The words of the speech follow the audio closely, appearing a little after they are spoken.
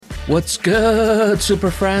What's good, Super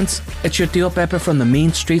Friends? It's your Tío Pepe from the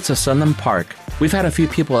mean streets of Sunland Park. We've had a few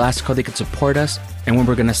people ask how they could support us and when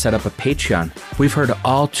we're going to set up a Patreon. We've heard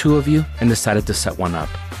all two of you and decided to set one up.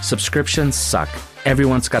 Subscriptions suck.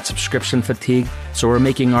 Everyone's got subscription fatigue, so we're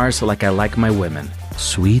making ours like I like my women.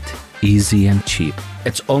 Sweet, easy, and cheap.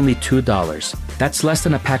 It's only $2. That's less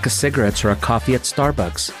than a pack of cigarettes or a coffee at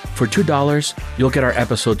Starbucks. For $2, you'll get our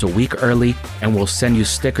episodes a week early and we'll send you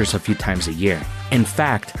stickers a few times a year. In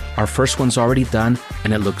fact, our first one's already done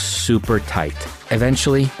and it looks super tight.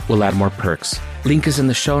 Eventually, we'll add more perks. Link is in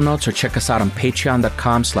the show notes or check us out on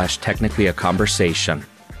patreon.com/technicallyaconversation.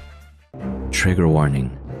 Trigger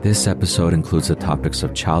warning. This episode includes the topics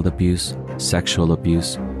of child abuse, sexual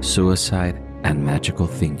abuse, suicide, and magical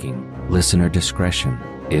thinking. Listener discretion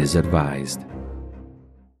is advised.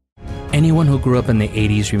 Anyone who grew up in the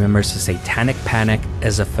 80s remembers the Satanic Panic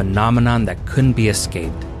as a phenomenon that couldn't be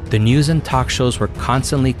escaped. The news and talk shows were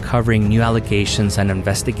constantly covering new allegations and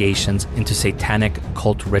investigations into satanic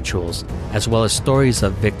cult rituals, as well as stories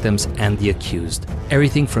of victims and the accused.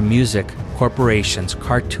 Everything from music, corporations,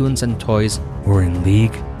 cartoons, and toys were in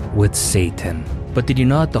league with Satan. But did you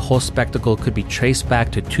know that the whole spectacle could be traced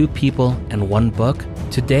back to two people and one book?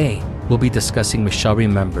 Today, we'll be discussing Michelle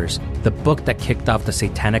Remembers, the book that kicked off the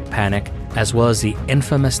Satanic Panic, as well as the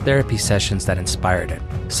infamous therapy sessions that inspired it,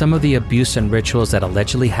 some of the abuse and rituals that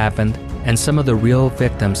allegedly happened, and some of the real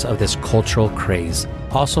victims of this cultural craze.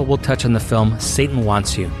 Also, we'll touch on the film Satan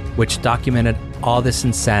Wants You, which documented all this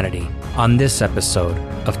insanity on this episode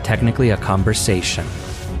of Technically a Conversation.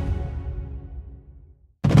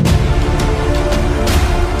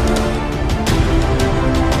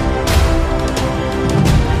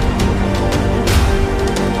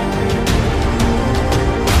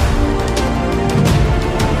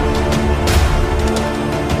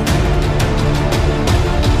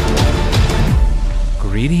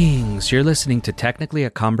 Greetings, you're listening to Technically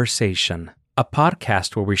a Conversation, a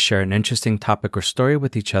podcast where we share an interesting topic or story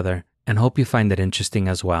with each other and hope you find it interesting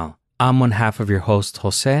as well. I'm one half of your host,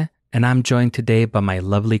 Jose, and I'm joined today by my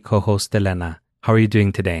lovely co-host, Elena. How are you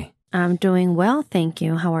doing today? I'm doing well, thank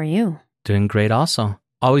you. How are you? Doing great also.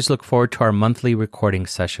 Always look forward to our monthly recording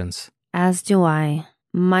sessions. As do I,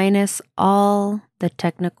 minus all the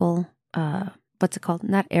technical, what's it called?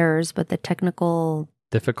 Not errors, but the technical...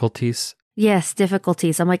 difficulties? Yes,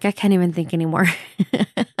 difficulties. I'm like, I can't even think anymore.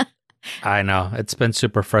 I know. It's been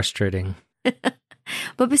super frustrating.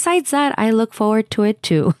 But besides that, I look forward to it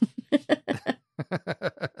too.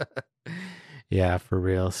 Yeah, for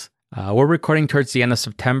reals. We're recording towards the end of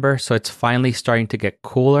September, so it's finally starting to get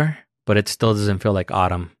cooler, but it still doesn't feel like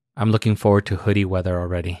autumn. I'm looking forward to hoodie weather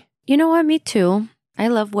already. You know what? Me too. I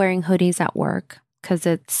love wearing hoodies at work because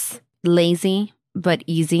it's lazy but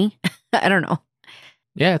easy. I don't know.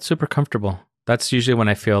 Yeah, it's super comfortable. That's usually when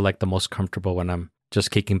I feel like the most comfortable, when I'm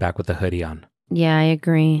just kicking back with a hoodie on. Yeah, I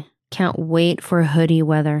agree. Can't wait for hoodie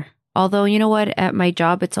weather. Although, you know what? At my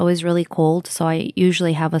job, it's always really cold, so I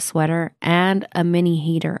usually have a sweater and a mini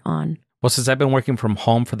heater on. Well, since I've been working from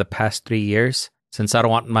home for the past 3 years, since I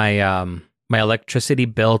don't want my my electricity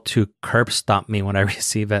bill to curb stomp me when I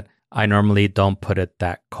receive it, I normally don't put it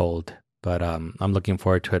that cold. But I'm looking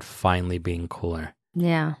forward to it finally being cooler.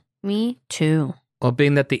 Yeah, me too. Well,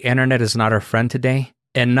 being that the internet is not our friend today,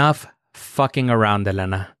 enough fucking around,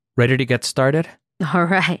 Elena. Ready to get started? All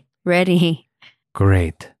right, ready.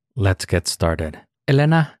 Great. Let's get started.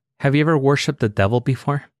 Elena, have you ever worshipped the devil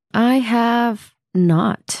before? I have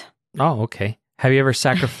not. Oh, okay. Have you ever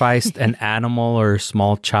sacrificed an animal or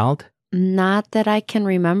small child? Not that I can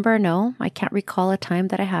remember, no. I can't recall a time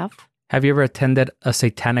that I have. Have you ever attended a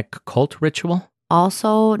satanic cult ritual?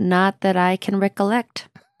 Also, not that I can recollect.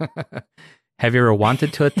 Have you ever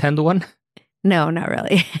wanted to attend one? No, not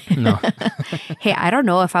really. No. Hey, I don't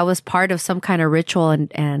know if I was part of some kind of ritual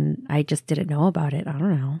and I just didn't know about it. I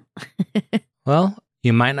don't know. Well,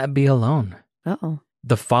 you might not be alone. Uh-oh.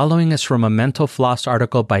 The following is from a Mental Floss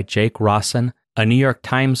article by Jake Rawson, a New York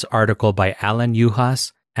Times article by Alan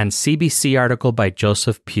Yuhas, and CBC article by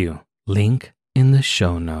Joseph Pugh. Link in the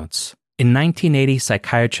show notes. In 1980,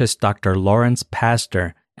 psychiatrist Dr. Lawrence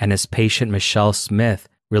Pastor and his patient Michelle Smith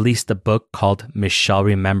released a book called Michelle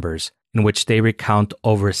Remembers, in which they recount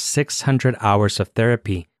over 600 hours of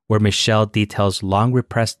therapy where Michelle details long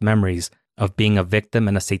repressed memories of being a victim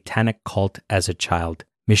in a satanic cult as a child.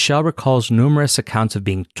 Michelle recalls numerous accounts of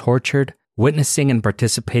being tortured, witnessing and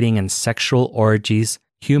participating in sexual orgies,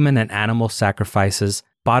 human and animal sacrifices,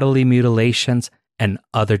 bodily mutilations, and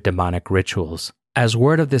other demonic rituals. As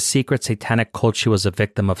word of this secret satanic cult she was a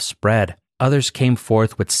victim of spread, others came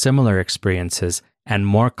forth with similar experiences, and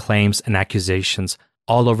more claims and accusations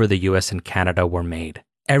all over the US and Canada were made.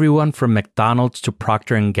 Everyone from McDonald's to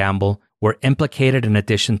Procter & Gamble were implicated, in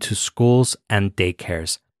addition to schools and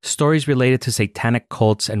daycares. Stories related to satanic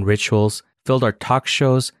cults and rituals filled our talk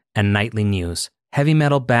shows and nightly news. Heavy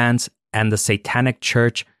metal bands and the Satanic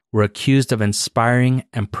Church were accused of inspiring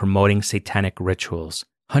and promoting satanic rituals.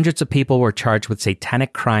 Hundreds of people were charged with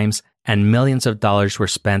satanic crimes, and millions of dollars were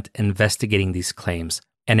spent investigating these claims.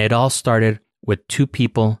 And it all started with 2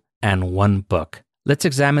 people and 1 book. Let's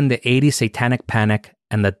examine the 80s satanic panic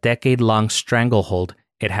and the decade-long stranglehold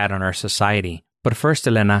it had on our society. But first,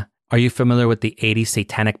 Elena, are you familiar with the 80s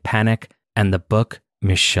satanic panic and the book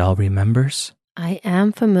Michelle remembers? I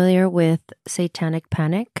am familiar with Satanic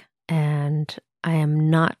Panic, and I am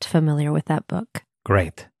not familiar with that book.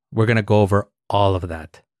 Great. We're going to go over all of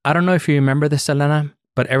that. I don't know if you remember this, Elena,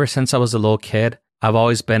 but ever since I was a little kid, I've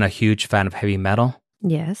always been a huge fan of heavy metal.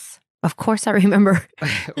 Yes, of course I remember.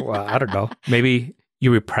 Well, I don't know. Maybe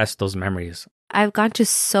you repressed those memories. I've gone to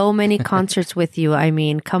so many concerts with you. I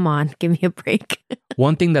mean, come on, give me a break.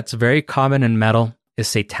 One thing that's very common in metal is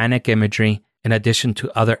satanic imagery, in addition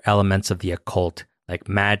to other elements of the occult, like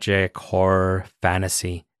magic, horror,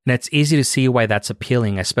 fantasy. And it's easy to see why that's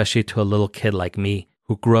appealing, especially to a little kid like me,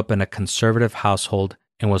 who grew up in a conservative household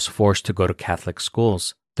and was forced to go to Catholic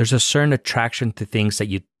schools. There's a certain attraction to things that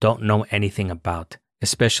you don't know anything about,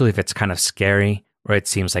 especially if it's kind of scary or it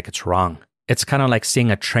seems like it's wrong. It's kind of like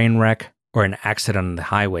seeing a train wreck or an accident on the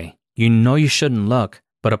highway. You know you shouldn't look,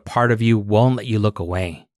 but a part of you won't let you look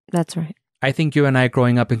away. That's right. I think you and I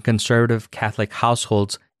growing up in conservative Catholic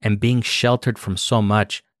households and being sheltered from so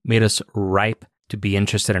much made us ripe to be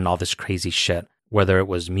interested in all this crazy shit, whether it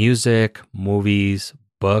was music, movies,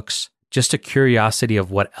 books, just a curiosity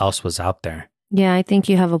of what else was out there. Yeah, I think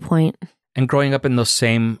you have a point. And growing up in those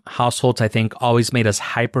same households, I think, always made us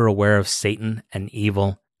hyper aware of Satan and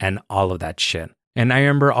evil and all of that shit. And I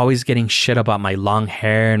remember always getting shit about my long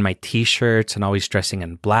hair and my t-shirts and always dressing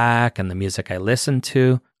in black and the music I listened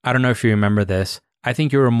to. I don't know if you remember this. I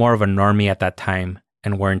think you were more of a normie at that time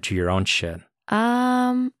and were into your own shit.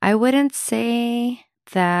 I wouldn't say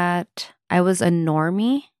that I was a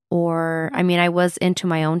normie, or, I mean, I was into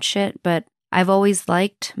my own shit, but I've always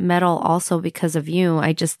liked metal also because of you.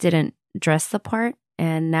 I just didn't dress the part.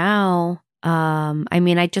 And now, I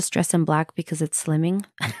mean, I just dress in black because it's slimming.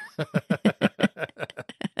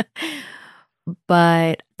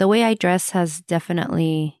 But the way I dress has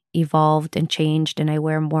definitely evolved and changed, and I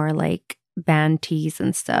wear more like band tees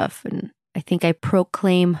and stuff. And I think I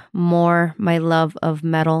proclaim more my love of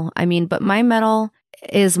metal. I mean, but my metal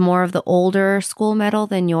is more of the older school metal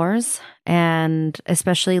than yours. And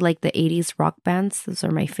especially like the 80s rock bands. Those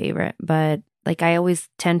are my favorite. But like I always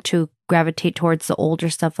tend to gravitate towards the older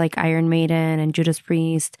stuff like Iron Maiden and Judas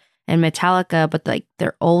Priest and Metallica, but like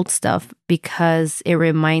their old stuff because it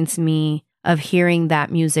reminds me of hearing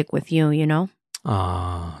that music with you, you know?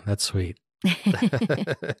 Oh, that's sweet.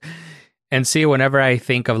 And see, whenever I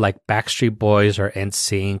think of like Backstreet Boys or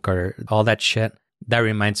NSYNC or all that shit, that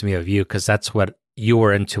reminds me of you because that's what you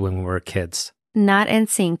were into when we were kids. Not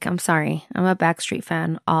NSYNC. I'm sorry. I'm a Backstreet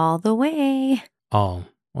fan all the way. Oh,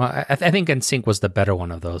 well, I think NSYNC was the better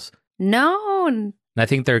one of those. No. And I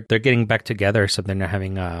think they're getting back together or something. They're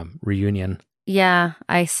having a reunion. Yeah,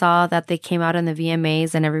 I saw that they came out in the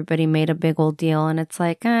VMAs and everybody made a big old deal. And it's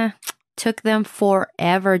like, took them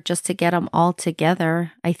forever just to get them all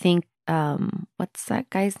together. I think, what's that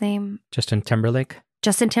guy's name? Justin Timberlake?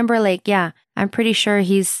 Justin Timberlake, yeah. I'm pretty sure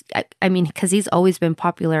I mean, because he's always been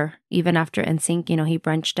popular. Even after NSYNC, you know, he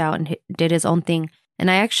branched out and did his own thing.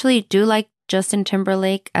 And I actually do like Justin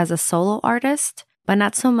Timberlake as a solo artist, but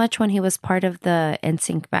not so much when he was part of the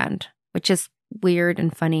NSYNC band, which is weird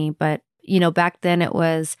and funny. But, you know, back then it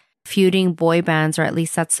was feuding boy bands, or at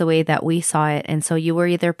least that's the way that we saw it. And so you were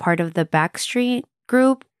either part of the Backstreet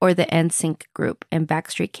group or the NSYNC group. And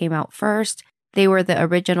Backstreet came out first. They were the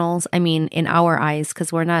originals, I mean, in our eyes,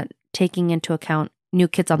 because we're not taking into account New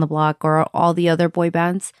Kids on the Block or all the other boy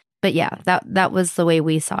bands. But yeah, that was the way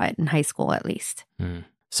we saw it in high school, at least. Mm.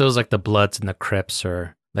 So it was like the Bloods and the Crips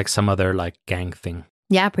or like some other like gang thing.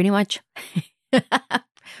 Yeah, pretty much.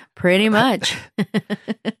 Pretty much.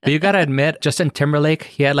 But you got to admit, Justin Timberlake,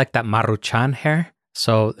 he had like that Maruchan hair.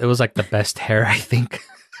 So it was like the best hair, I think.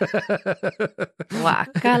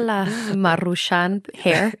 Wakala Marushan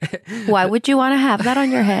hair. Why would you want to have that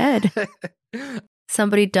on your head?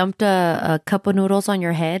 Somebody dumped a cup of noodles on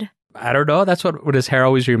your head? I don't know. That's what his hair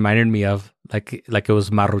always reminded me of. Like it was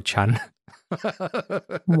Maruchan.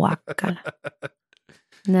 Wakala.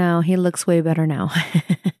 No, he looks way better now.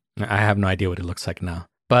 I have no idea what it looks like now.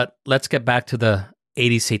 But let's get back to the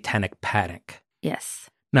 80s satanic panic. Yes.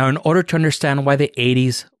 Now, in order to understand why the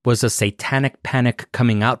 80s was a satanic panic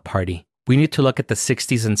coming out party, we need to look at the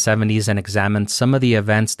 60s and 70s and examine some of the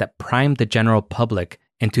events that primed the general public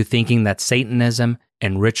into thinking that Satanism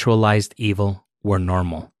and ritualized evil were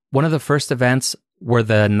normal. One of the first events were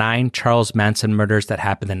the 9 Charles Manson murders that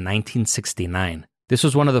happened in 1969. This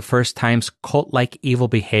was one of the first times cult-like evil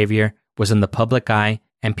behavior was in the public eye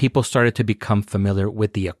and people started to become familiar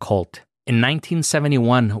with the occult. In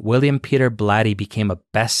 1971, William Peter Blatty became a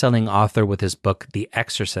best-selling author with his book The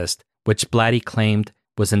Exorcist, which Blatty claimed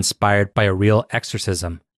was inspired by a real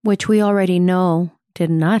exorcism. Which we already know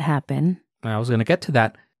did not happen. I was going to get to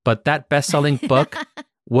that, but that best-selling book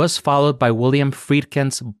was followed by William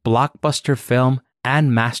Friedkin's blockbuster film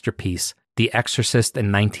and masterpiece, The Exorcist,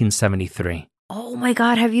 in 1973. Oh my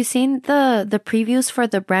God, have you seen the previews for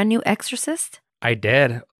the brand new Exorcist? I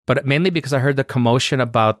did, but mainly because I heard the commotion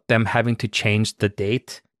about them having to change the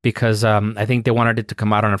date because I think they wanted it to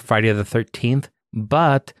come out on a Friday the 13th,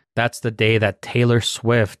 but that's the day that Taylor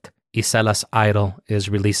Swift, Isela's idol, is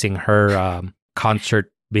releasing her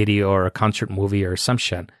concert video or a concert movie or some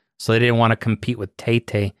shit. So they didn't want to compete with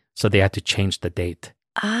Tay-Tay, so they had to change the date.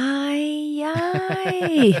 Ay.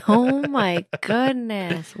 Oh my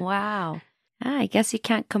goodness. Wow. I guess you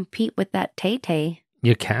can't compete with that Tay-Tay.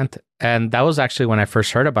 You can't. And that was actually when I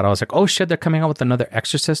first heard about it. I was like, oh shit, they're coming out with another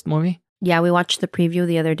Exorcist movie? Yeah, we watched the preview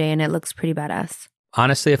the other day and it looks pretty badass.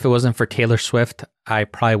 Honestly, if it wasn't for Taylor Swift, I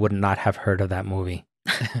probably would not have heard of that movie.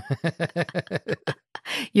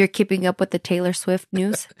 You're keeping up with the Taylor Swift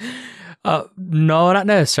news? No, not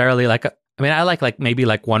necessarily. I like maybe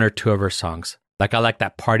like one or two of her songs. Like I like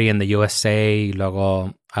that Party in the USA.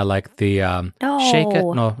 Luego, I like the Shake It.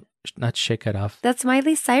 No, not Shake It Off. That's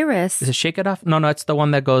Miley Cyrus. Is it Shake It Off? No, it's the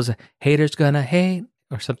one that goes, haters gonna hate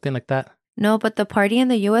or something like that. No, but the Party in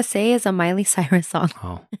the USA is a Miley Cyrus song.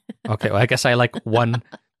 Oh, okay. Well, I guess I like one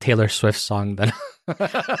Taylor Swift song then.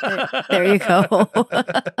 There you go.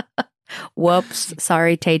 Whoops.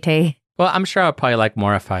 Sorry, Tay-Tay. Well, I'm sure I'll probably like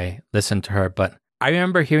more if I listen to her, but I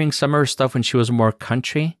remember hearing some of her stuff when she was more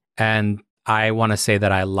country, and I want to say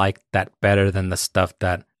that I liked that better than the stuff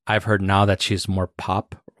that I've heard now that she's more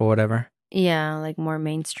pop or whatever. Yeah, like more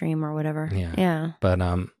mainstream or whatever. Yeah. But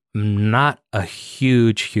I'm not a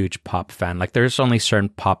huge pop fan. Like there's only certain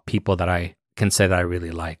pop people that I can say that I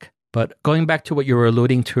really like. But going back to what you were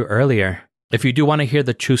alluding to earlier, if you do want to hear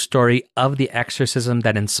the true story of the exorcism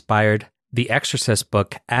that inspired the Exorcist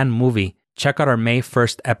book and movie, check out our May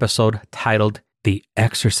 1st episode titled The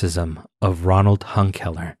Exorcism of Ronald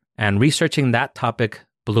Hunkeler. And researching that topic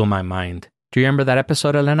blew my mind. Do you remember that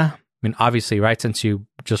episode, Elena? I mean, obviously, right? Since you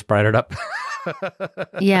just brought it up.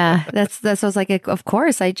 Yeah, that's I was like, of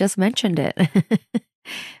course, I just mentioned it. It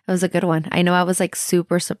was a good one. I know I was like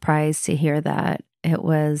super surprised to hear that it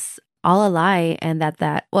was all a lie and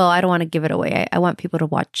that well, I don't want to give it away. I want people to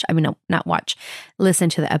watch. I mean, no, not watch, listen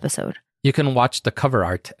to the episode. You can watch the cover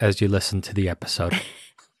art as you listen to the episode.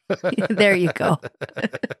 There you go.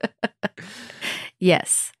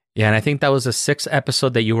 Yes. Yeah, and I think that was the 6th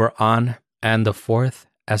episode that you were on and the 4th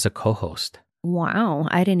as a co-host. Wow,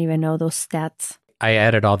 I didn't even know those stats. I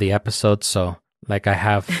edit all the episodes, so like I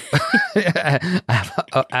have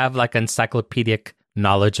I have like encyclopedic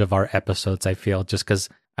knowledge of our episodes, I feel, just because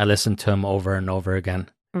I listen to them over and over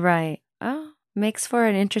again. Right. Oh, makes for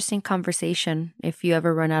an interesting conversation if you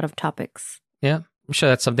ever run out of topics. Yeah, I'm sure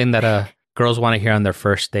that's something that girls want to hear on their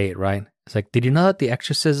first date, right? It's like, did you know that the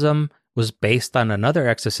exorcism was based on another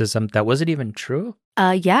exorcism that wasn't even true?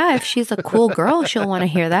 Yeah, if she's a cool girl, she'll want to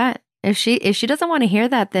hear that. If she doesn't want to hear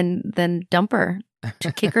that, then dump her.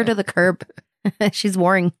 Kick her to the curb. She's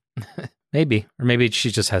boring. Maybe. Or maybe she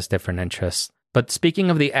just has different interests. But speaking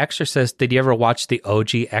of The Exorcist, did you ever watch the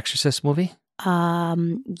OG Exorcist movie?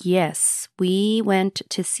 Yes. We went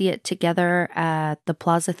to see it together at the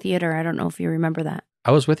Plaza Theater. I don't know if you remember that.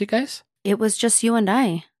 I was with you guys? It was just you and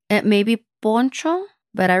I. It may be Poncho,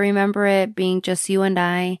 but I remember it being just you and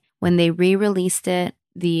I when they re-released it,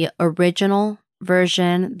 the original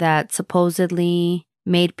version that supposedly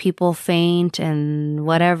made people faint and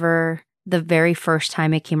whatever the very first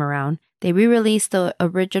time it came around. They re-released the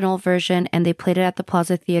original version and they played it at the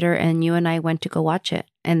Plaza Theater and you and I went to go watch it.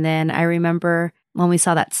 And then I remember when we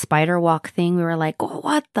saw that spider walk thing, we were like, oh,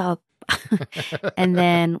 what the? And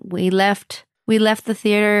then we left the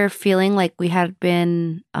theater feeling like we had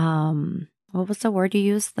been, what was the word you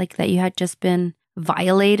used? Like that you had just been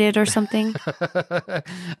violated or something?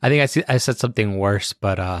 I think I said something worse,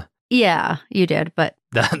 but yeah, you did, but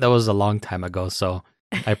that was a long time ago, so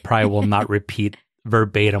I probably will not repeat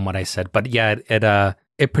verbatim what I said. But yeah,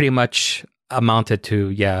 it pretty much amounted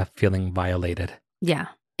to feeling violated. Yeah.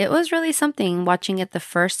 It was really something watching it the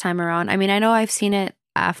first time around. I mean, I know I've seen it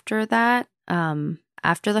after that,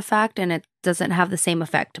 after the fact, and it doesn't have the same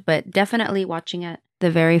effect, but definitely watching it the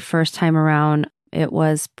very first time around, it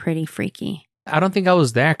was pretty freaky. I don't think I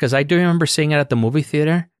was there because I do remember seeing it at the movie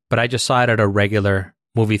theater, but I just saw it at a regular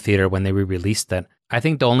movie theater when they re-released it. I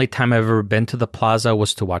think the only time I've ever been to the plaza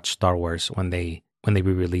was to watch Star Wars when they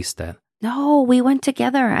re-released it. No, we went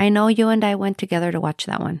together. I know you and I went together to watch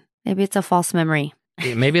that one. Maybe it's a false memory.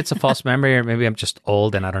 Maybe it's a false memory, or maybe I'm just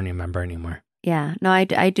old and I don't remember anymore. Yeah, no,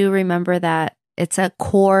 I do remember that. It's a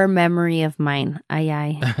core memory of mine.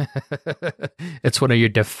 Aye. It's one of your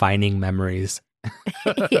defining memories.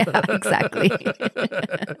 Yeah, exactly.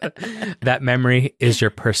 That memory is your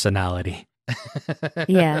personality.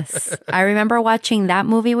 Yes. I remember watching that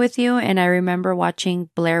movie with you, and I remember watching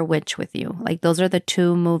Blair Witch with you. Like, those are the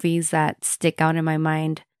two movies that stick out in my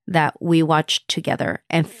mind that we watched together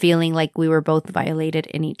and feeling like we were both violated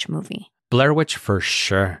in each movie. Blair Witch for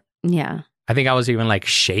sure. Yeah. I think I was even like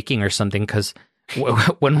shaking or something because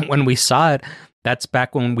when we saw it, that's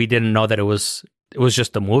back when we didn't know that it was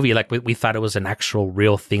just a movie. Like we thought it was an actual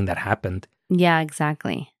real thing that happened. Yeah,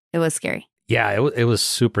 exactly. It was scary. Yeah, it was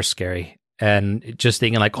super scary. And just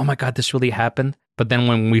thinking like, oh my God, this really happened. But then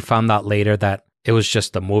when we found out later that it was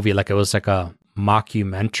just a movie, like it was like a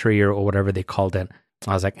mockumentary or whatever they called it,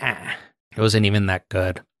 I was like, it wasn't even that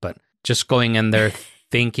good. But just going in there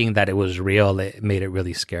thinking that it was real, it made it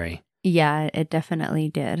really scary. Yeah, it definitely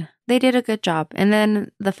did. They did a good job. And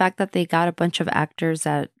then the fact that they got a bunch of actors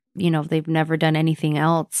that, you know, they've never done anything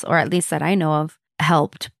else, or at least that I know of,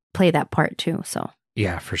 helped play that part too. So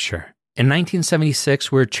yeah, for sure. In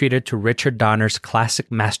 1976, we were treated to Richard Donner's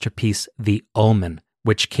classic masterpiece, The Omen,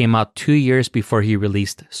 which came out 2 years before he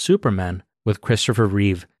released Superman, with Christopher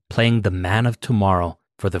Reeve playing the Man of Tomorrow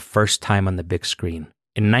for the first time on the big screen.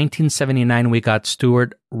 In 1979, we got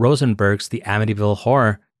Stuart Rosenberg's The Amityville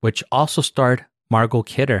Horror, which also starred Margot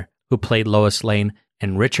Kidder, who played Lois Lane,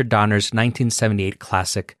 and Richard Donner's 1978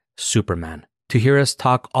 classic, Superman. To hear us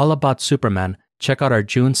talk all about Superman, check out our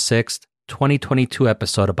June 6th, 2022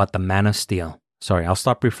 episode about the Man of Steel. Sorry, I'll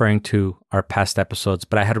stop referring to our past episodes,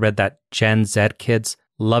 but I had read that Gen Z kids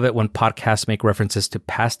love it when podcasts make references to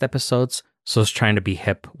past episodes, so it's trying to be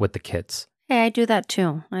hip with the kids. hey, I do that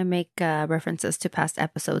too. I make references to past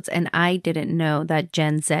episodes, and I didn't know that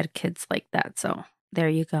Gen Z kids like that. So there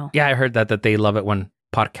you go. Yeah, I heard that they love it when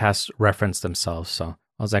podcasts reference themselves. So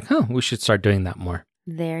I was like, we should start doing that more.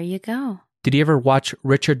 There you go. Did you ever watch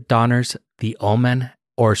Richard Donner's The Omen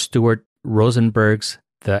or Stuart Rosenberg's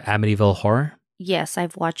The Amityville Horror? Yes,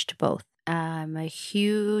 I've watched both. I'm a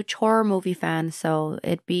huge horror movie fan, so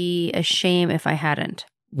it'd be a shame if I hadn't.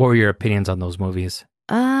 What were your opinions on those movies?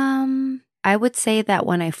 I would say that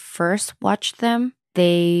when I first watched them,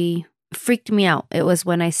 they freaked me out. It was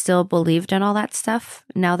when I still believed in all that stuff.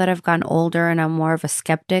 Now that I've gotten older and I'm more of a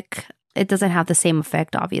skeptic, it doesn't have the same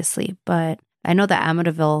effect, obviously. But I know the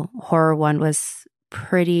Amityville Horror one was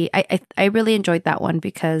pretty... I really enjoyed that one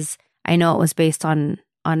because I know it was based on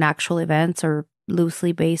actual events or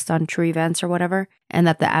loosely based on true events or whatever. And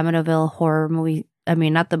that the Amityville Horror movie... I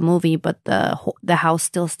mean, not the movie, but the house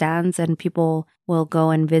still stands and people will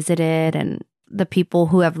go and visit it. And the people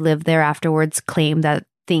who have lived there afterwards claim that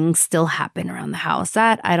things still happen around the house.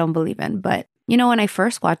 That I don't believe in. But, you know, when I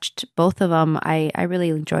first watched both of them, I really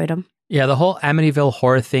enjoyed them. Yeah, the whole Amityville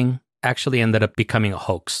Horror thing actually ended up becoming a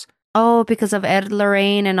hoax. Oh, because of Ed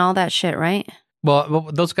Lorraine and all that shit, right?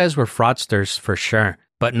 Well, those guys were fraudsters for sure.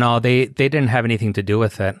 But no, they didn't have anything to do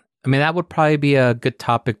with it. I mean, that would probably be a good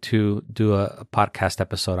topic to do a podcast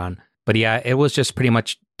episode on. But yeah, it was just pretty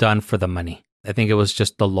much done for the money. I think it was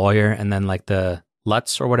just the lawyer and then like the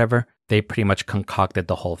Lutz or whatever. They pretty much concocted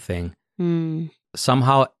the whole thing.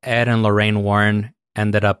 Somehow Ed and Lorraine Warren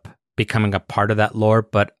ended up becoming a part of that lore,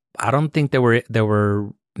 but I don't think they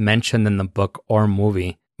were mentioned in the book or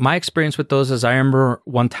movie. My experience with those is I remember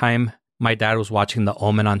one time my dad was watching The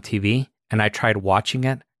Omen on TV and I tried watching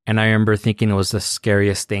it. And I remember thinking it was the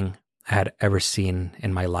scariest thing I had ever seen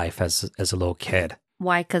in my life as a little kid.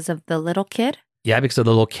 Why? Because of the little kid? Yeah, because of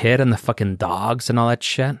the little kid and the fucking dogs and all that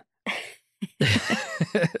shit.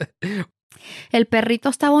 El perrito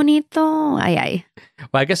está bonito. Ay, ay.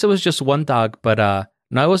 Well, I guess it was just one dog, but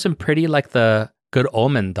no, it wasn't pretty like the Good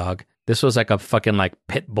Omen dog. This was like a fucking like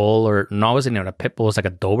pit bull or no, it wasn't even a pit bull. It was like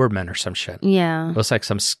a Doberman or some shit. Yeah. It was like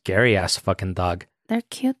some scary ass fucking dog. They're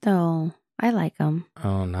cute though. I like them.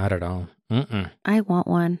 Oh, not at all. I want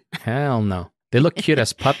one. Hell no. They look cute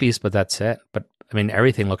as puppies, but that's it. But I mean,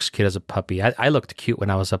 everything looks cute as a puppy. I looked cute when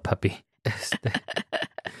I was a puppy.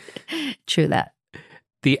 True that.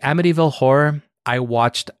 The Amityville Horror, I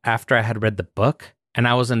watched after I had read the book. and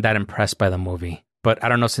I wasn't that impressed by the movie. But I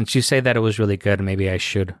don't know, since you say that it was really good, maybe I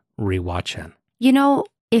should rewatch it. You know,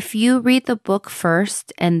 if you read the book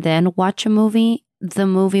first and then watch a movie, the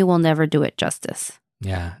movie will never do it justice.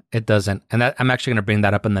 Yeah, it doesn't. And I'm actually going to bring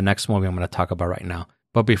that up in the next movie I'm going to talk about right now.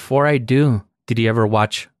 But before I do, did you ever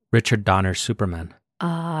watch Richard Donner's Superman?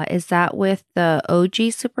 Is that with the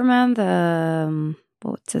OG Superman,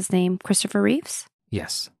 what's his name? Christopher Reeves?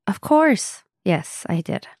 Yes. Of course. Yes, I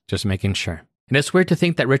did. Just making sure. And it's weird to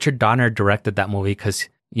think that Richard Donner directed that movie because,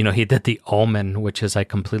 you know, he did The Omen, which is like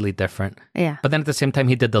completely different. Yeah. But then at the same time,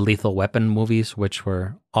 he did the Lethal Weapon movies, which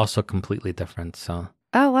were also completely different. So.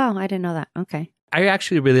 Oh, wow. I didn't know that. Okay. I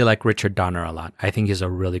actually really like Richard Donner a lot. I think he's a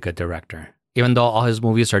really good director. Even though all his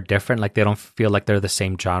movies are different, like they don't feel like they're the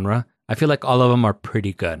same genre, I feel like all of them are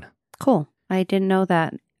pretty good. Cool. I didn't know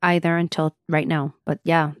that either until right now. But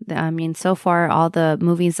yeah, I mean, so far, all the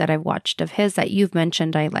movies that I've watched of his that you've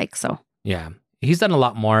mentioned, I like. So yeah, he's done a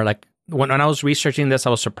lot more. Like when I was researching this, I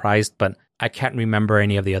was surprised, but I can't remember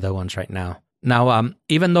any of the other ones right now. Now,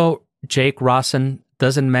 even though Jake Rawson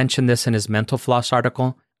doesn't mention this in his Mental Floss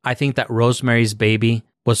article, I think that Rosemary's Baby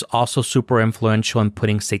was also super influential in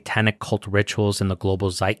putting satanic cult rituals in the global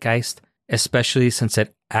zeitgeist, especially since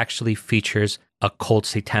it actually features a cult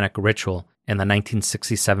satanic ritual in the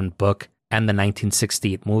 1967 book and the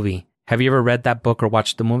 1968 movie. Have you ever read that book or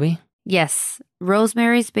watched the movie? yes,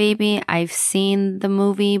 Rosemary's Baby. I've seen the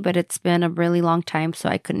movie, but it's been a really long time, so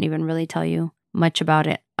I couldn't even really tell you much about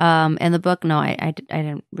it. And the book, no, I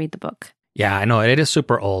didn't read the book. Yeah, I know. It is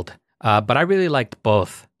super old, but I really liked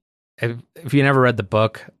both. If you never read the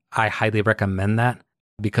book, I highly recommend that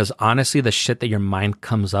because honestly, the shit that your mind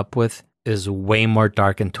comes up with is way more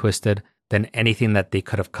dark and twisted than anything that they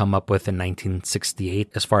could have come up with in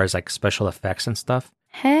 1968 as far as like special effects and stuff.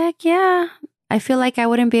 Heck yeah. I feel like I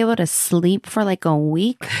wouldn't be able to sleep for like a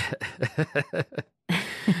week.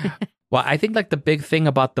 Well, I think like the big thing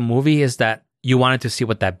about the movie is that you wanted to see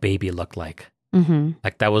what that baby looked like. Mm-hmm.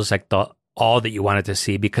 Like that was like all that you wanted to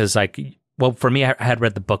see because like, well, for me, I had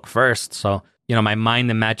read the book first. So, you know, my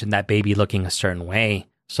mind imagined that baby looking a certain way.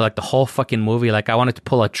 So like the whole fucking movie, like I wanted to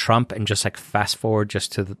pull a Trump and just like fast forward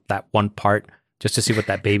just to that one part just to see what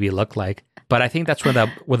that baby looked like. But I think that's where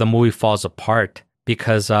the movie falls apart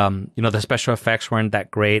because, you know, the special effects weren't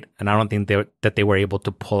that great. And I don't think that they were able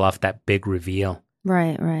to pull off that big reveal.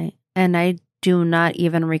 Right, right. And I do not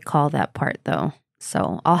even recall that part though.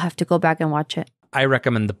 So I'll have to go back and watch it. I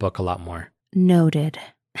recommend the book a lot more. Noted.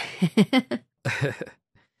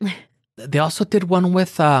 They also did one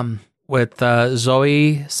with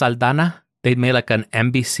Zoe Saldana. They made like an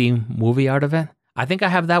NBC movie out of it. I think I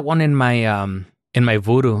have that one in my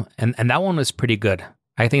Voodoo, and that one was pretty good.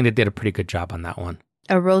 I think they did a pretty good job on that one.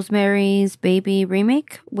 A Rosemary's Baby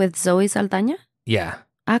remake with Zoe Saldana? Yeah.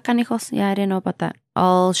 Ah, canijos. Yeah, I didn't know about that.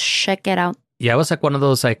 I'll check it out. Yeah, it was like one of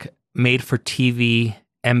those like made for TV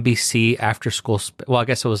NBC after school. Well, I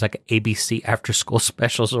guess it was like ABC after school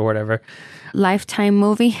specials or whatever. Lifetime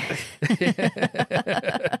movie.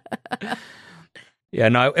 Yeah,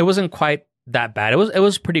 no, it wasn't quite that bad. It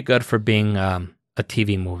was pretty good for being a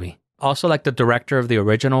TV movie. Also, like the director of the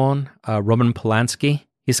original one, Roman Polanski,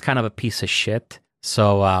 he's kind of a piece of shit.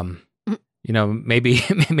 So, you know, maybe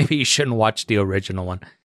you shouldn't watch the original one.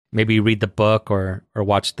 Maybe read the book or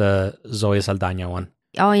watch the Zoe Saldana one.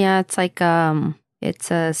 Oh yeah, it's like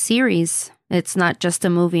it's a series. It's not just a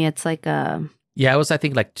movie. It's like a... Yeah, it was, I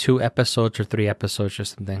think, like 2 episodes or 3 episodes or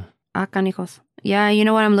something. Ah, canijos. Yeah, you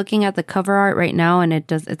know what? I'm looking at the cover art right now, and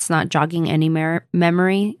it's not jogging any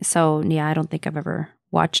memory. So, yeah, I don't think I've ever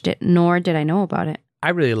watched it, nor did I know about it. I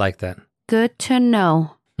really like that. Good to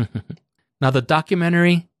know. Now, the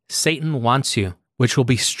documentary, Satan Wants You, which will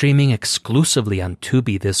be streaming exclusively on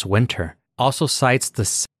Tubi this winter, also cites the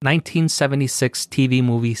 1976 TV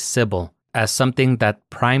movie Sybil as something that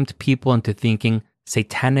primed people into thinking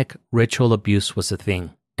satanic ritual abuse was a thing.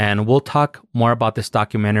 And we'll talk more about this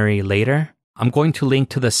documentary later. I'm going to link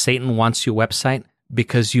to the Satan Wants You website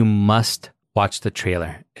because you must watch the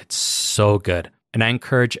trailer. It's so good. And I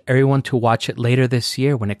encourage everyone to watch it later this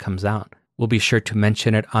year when it comes out. We'll be sure to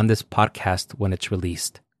mention it on this podcast when it's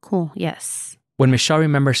released. Cool, yes. When Michelle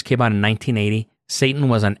Remembers came out in 1980, Satan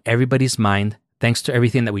was on everybody's mind thanks to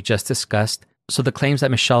everything that we just discussed. So the claims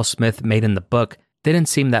that Michelle Smith made in the book didn't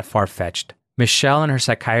seem that far-fetched. Michelle and her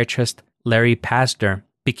psychiatrist, Larry Pastor,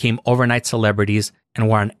 became overnight celebrities and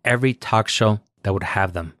were on every talk show that would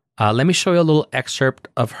have them. Let me show you a little excerpt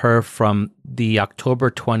of her from the October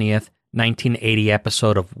 20th, 1980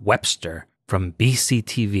 episode of Webster from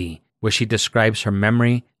BCTV, where she describes her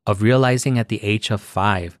memory of realizing at the age of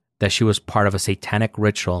 5 that she was part of a satanic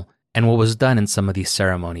ritual and what was done in some of these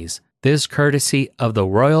ceremonies. This courtesy of the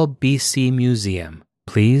Royal BC Museum.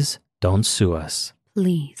 Please don't sue us.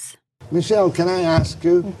 Please. Michelle, can I ask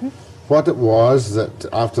you what it was that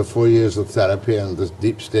after 4 years of therapy and this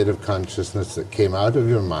deep state of consciousness that came out of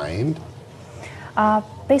your mind?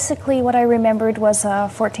 Basically, what I remembered was a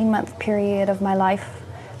 14-month period of my life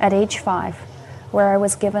at age 5, where I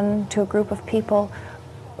was given to a group of people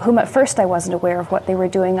whom at first I wasn't aware of what they were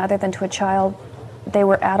doing other than to a child. They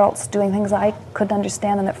were adults doing things I couldn't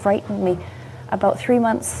understand, and it frightened me. About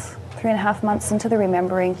 3.5 months into the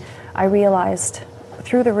remembering, I realized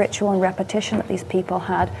through the ritual and repetition that these people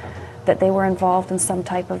had that they were involved in some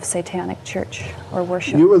type of satanic church or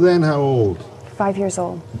worship. You were then how old? 5 years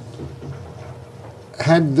old.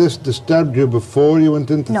 Had this disturbed you before you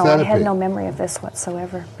went into No, therapy? I had no memory of this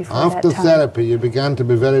whatsoever before After that time. therapy, you began to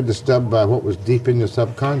be very disturbed by what was deep in your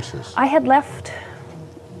subconscious. I had left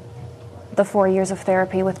the 4 years of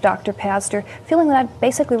therapy with Dr. Pazder, feeling that I'd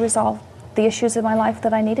basically resolved the issues in my life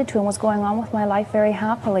that I needed to and was going on with my life very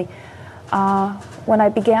happily. When I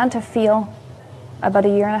began to feel, about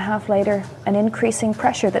 1.5 years later, an increasing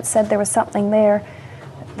pressure that said there was something there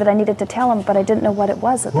that I needed to tell him, but I didn't know what it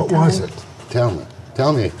was at the time. What was it? Tell me.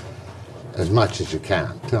 Tell me as much as you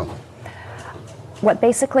can. Tell me. What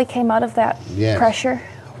basically came out of that Yes. pressure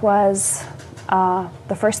was,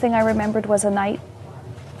 the first thing I remembered was a night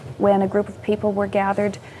when a group of people were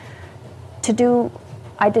gathered to do,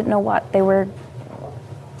 I didn't know what. They were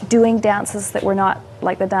doing dances that were not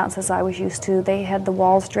like the dances I was used to. They had the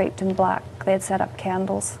walls draped in black. They had set up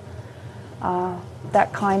candles,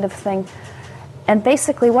 that kind of thing. And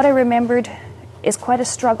basically what I remembered is quite a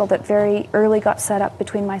struggle that very early got set up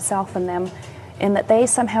between myself and them, in that they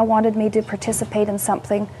somehow wanted me to participate in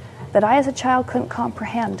something that I as a child couldn't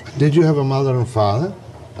comprehend. Did you have a mother and father?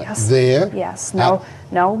 Yes. There? Yes.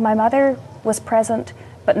 No, my mother was present,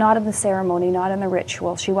 but not in the ceremony, not in the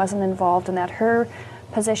ritual. She wasn't involved in that. Her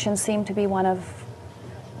position seemed to be one of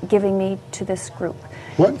giving me to this group.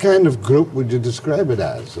 What kind of group would you describe it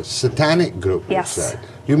as? A satanic group, Yes. you said.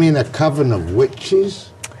 You mean a coven of witches?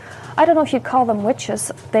 I don't know if you'd call them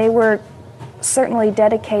witches. They were certainly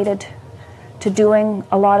dedicated to doing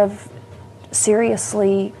a lot of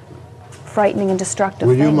seriously frightening and destructive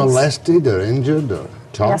Were things. you molested or injured or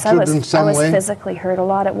Yes, tortured in some I was way? physically hurt a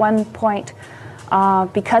lot. At one point,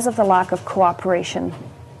 because of the lack of cooperation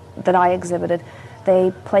that I exhibited,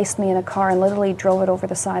 they placed me in a car and literally drove it over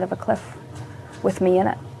the side of a cliff with me in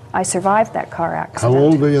it. I survived that car How accident.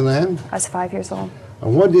 old were you then? I was 5 years old.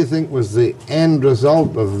 And what do you think was the end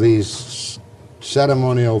result of these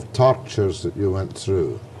ceremonial tortures that you went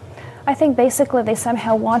through? I think basically they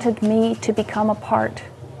somehow wanted me to become a part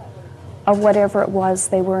of whatever it was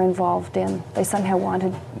they were involved in. They somehow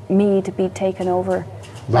wanted me to be taken over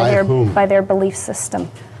By whom? by their belief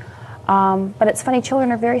system. But it's funny,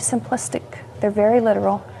 children are very simplistic. They're very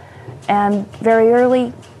literal. And very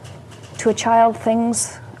early to a child,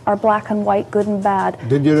 things are black and white, good and bad.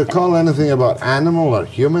 Did you recall anything about animal or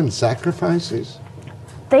human sacrifices?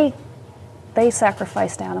 They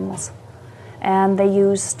sacrificed animals, and they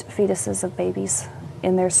used fetuses of babies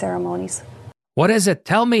in their ceremonies. What is it?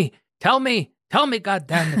 Tell me,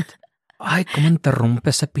 goddammit. Ay, cómo interrumpe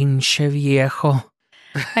ese pinche viejo.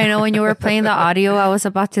 I know when you were playing the audio, I was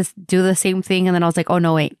about to do the same thing. And then I was like, oh,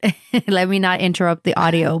 no, wait. Let me not interrupt the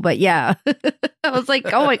audio. But yeah, I was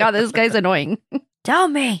like, oh my God, this guy's annoying. Tell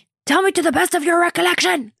me to the best of your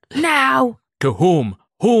recollection now. To whom?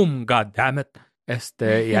 Whom, goddammit?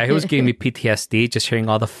 Yeah, he was giving me PTSD just hearing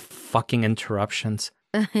all the fucking interruptions.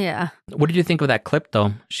 Yeah. What did you think of that clip,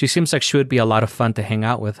 though? She seems like she would be a lot of fun to hang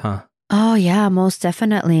out with, huh? Oh, yeah, most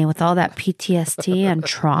definitely. With all that PTSD and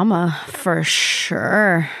trauma, for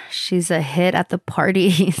sure. She's a hit at the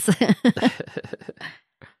parties.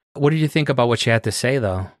 What did you think about what she had to say,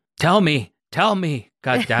 though? Tell me,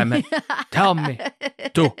 God damn it. Tell me.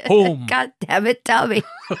 To whom? God damn it, tell me.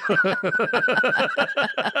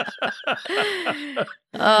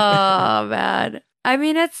 Oh, man. I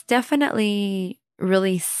mean, it's definitely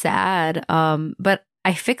really sad. But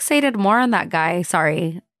I fixated more on that guy.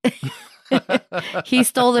 Sorry. He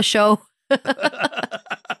stole the show.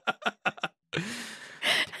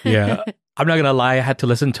 Yeah. I'm not going to lie. I had to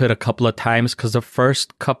listen to it a couple of times because the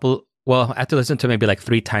first couple, I had to listen to it maybe like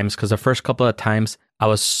 3 times because the first couple of times I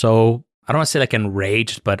was so, I don't want to say like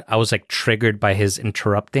enraged, but I was like triggered by his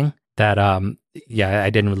interrupting that, I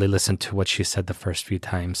didn't really listen to what she said the first few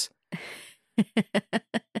times.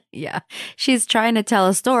 Yeah. She's trying to tell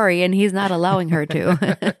a story and he's not allowing her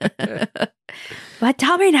to. But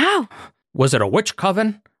tell me now. Was it a witch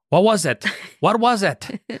coven? What was it? What was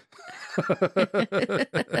it?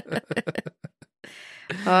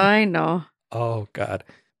 I know. Oh, God.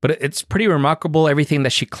 But it's pretty remarkable everything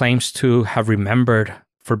that she claims to have remembered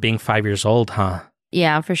for being 5 years old, huh?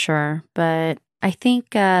 Yeah, for sure. But I think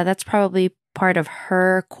that's probably part of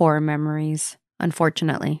her core memories,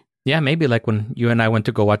 unfortunately. Yeah, maybe like when you and I went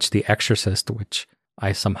to go watch The Exorcist, which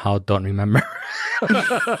I somehow don't remember.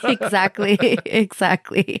 Exactly.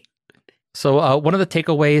 So one of the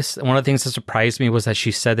takeaways, one of the things that surprised me was that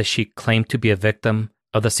she said that she claimed to be a victim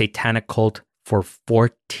of the satanic cult for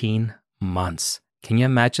 14 months. Can you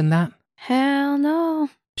imagine that? Hell no.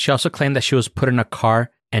 She also claimed that she was put in a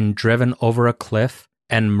car and driven over a cliff,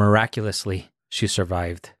 and miraculously, she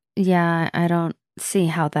survived. Yeah, I don't see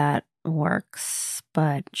how that works,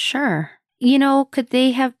 but sure. Could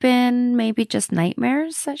they have been maybe just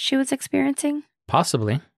nightmares that she was experiencing?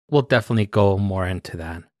 Possibly. We'll definitely go more into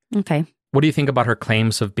that. Okay. What do you think about her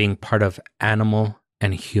claims of being part of animal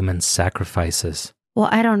and human sacrifices? Well,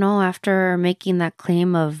 I don't know. After making that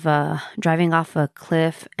claim of driving off a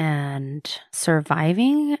cliff and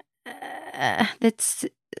surviving, it's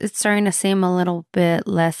starting to seem a little bit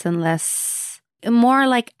less and less, more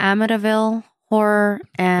like Amityville horror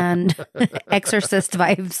and Exorcist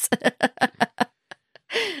vibes.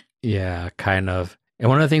 Yeah, kind of. And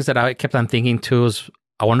one of the things that I kept on thinking too is,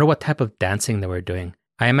 I wonder what type of dancing they were doing.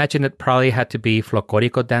 I imagine it probably had to be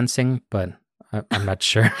folklorico dancing, but I'm not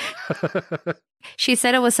sure. She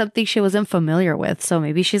said it was something she wasn't familiar with, so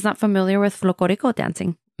maybe she's not familiar with folklorico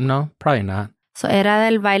dancing. No, probably not. So era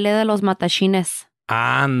del baile de los matachines.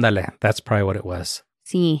 Ándale, that's probably what it was.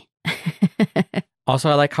 Sí. Also,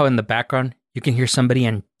 I like how in the background, you can hear somebody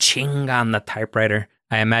and chinga on the typewriter.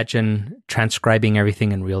 I imagine transcribing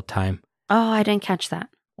everything in real time. Oh, I didn't catch that.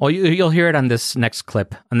 Well, you'll hear it on this next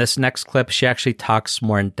clip. On this next clip, she actually talks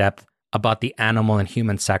more in depth about the animal and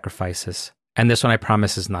human sacrifices. And this one, I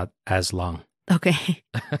promise, is not as long. Okay.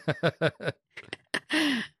 What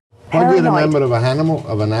do you remember of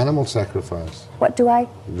an animal sacrifice? What do I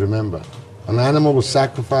Remember, an animal was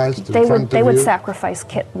sacrificed in They front would of they you would sacrifice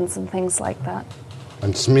kittens and things like that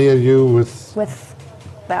and smear you with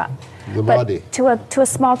that. the But body. to a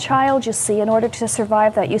small child, you see, in order to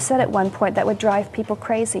survive that, you said at one point that would drive people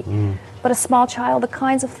crazy. But a small child, the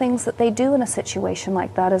kinds of things that they do in a situation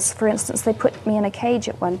like that is, for instance, they put me in a cage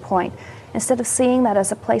at one point. Instead of seeing that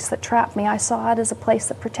as a place that trapped me, I saw it as a place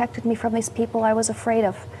that protected me from these people I was afraid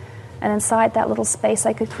of. And inside that little space,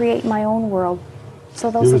 I could create my own world. So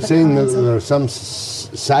those You are were the saying that kinds of... there are some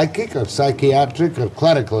psychic or psychiatric or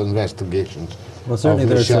clerical investigations. Well, certainly of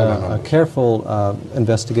there's Michelle a careful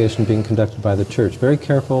investigation being conducted by the church. Very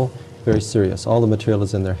careful, very serious. All the material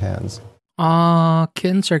is in their hands. Aw,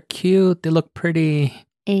 kittens are cute. They look pretty.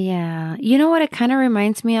 Yeah. You know what it kind of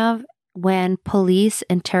reminds me of? When police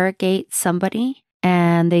interrogate somebody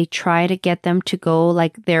and they try to get them to go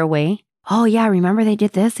like their way. Oh yeah, remember they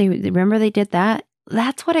did this? Remember they did that?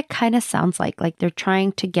 That's what it kind of sounds like. Like they're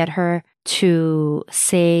trying to get her to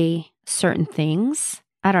say certain things.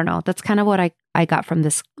 I don't know. That's kind of what I got from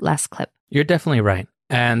this last clip. You're definitely right.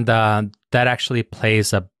 And that actually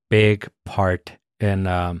plays a big part in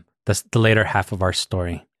the later half of our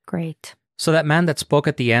story. Great. So that man that spoke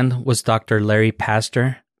at the end was Dr. Larry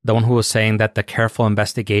Pastor, the one who was saying that the careful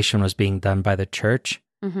investigation was being done by the church.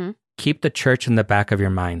 Mm-hmm. Keep the church in the back of your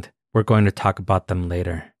mind. We're going to talk about them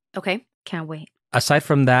later. Okay. Can't wait. Aside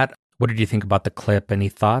from that, what did you think about the clip? Any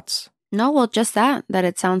thoughts? No, well, just that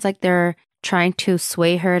it sounds like they're trying to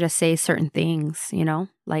sway her to say certain things,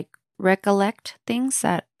 like recollect things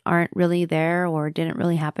that aren't really there or didn't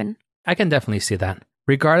really happen. I can definitely see that.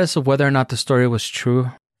 Regardless of whether or not the story was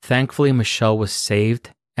true, thankfully Michelle was saved,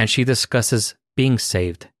 and she discusses being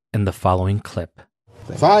saved in the following clip.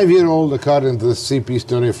 5-year-old, according to the CP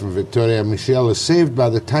story from Victoria, Michelle is saved by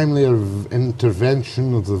the timely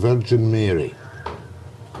intervention of the Virgin Mary.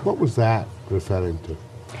 What was that referring to?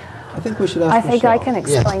 I think we should ask I think Michelle. I can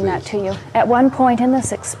explain that to you. At one point in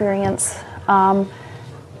this experience,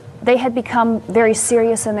 they had become very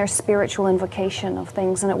serious in their spiritual invocation of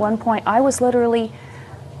things. And at one point, I was literally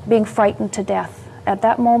being frightened to death. At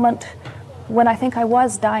that moment, when I think I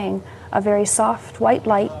was dying, a very soft white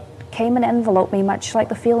light came and enveloped me, much like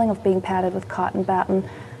the feeling of being padded with cotton batton.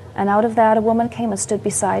 And out of that, a woman came and stood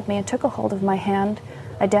beside me and took a hold of my hand,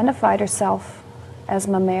 identified herself as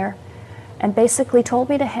ma mère, and basically told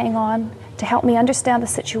me to hang on, to help me understand the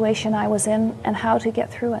situation I was in and how to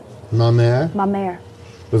get through it. Ma mère? Ma mère.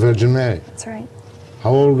 The Virgin Mary. That's right.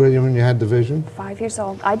 How old were you when you had the vision? 5 years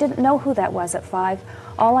old. I didn't know who that was at 5.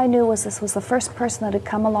 All I knew was this was the first person that had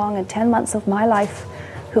come along in 10 months of my life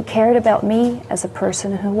who cared about me as a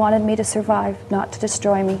person and who wanted me to survive, not to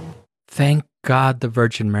destroy me. Thank God the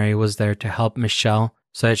Virgin Mary was there to help Michelle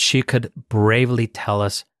so that she could bravely tell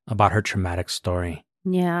us about her traumatic story.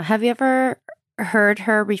 Yeah. Have you ever heard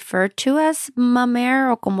her referred to as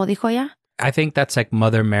Mamère o como dijo ella? I think that's like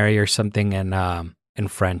Mother Mary or something in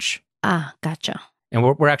French. Ah, gotcha. And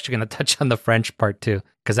we're actually going to touch on the French part too,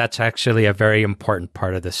 because that's actually a very important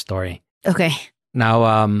part of this story. Okay.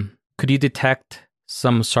 Now, could you detect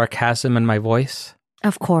some sarcasm in my voice?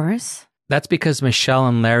 Of course. That's because Michelle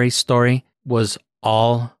and Larry's story was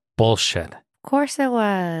all bullshit. Of course it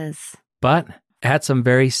was. But it had some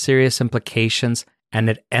very serious implications, and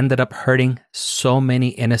it ended up hurting so many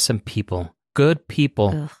innocent people, good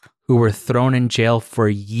people who were thrown in jail for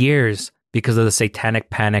years because of the satanic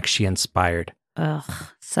panic she inspired. Ugh.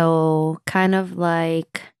 So kind of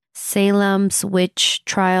like Salem's witch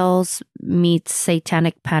trials meets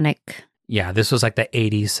satanic panic. Yeah, this was like the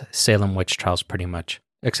 80s Salem witch trials pretty much,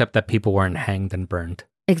 except that people weren't hanged and burned.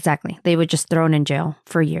 Exactly. They were just thrown in jail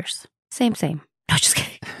for years. Same. No, just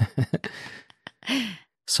kidding.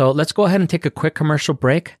 So let's go ahead and take a quick commercial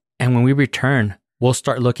break. And when we return, we'll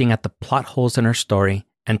start looking at the plot holes in her story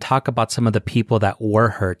and talk about some of the people that were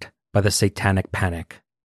hurt by the satanic panic.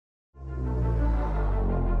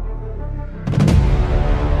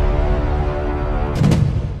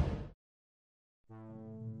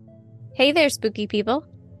 Hey there, spooky people.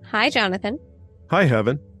 Hi, Jonathan. Hi,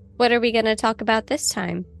 Heaven. What are we going to talk about this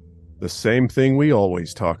time? The same thing we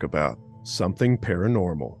always talk about, something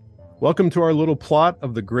paranormal. Welcome to our little plot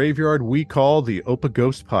of the graveyard we call the Opa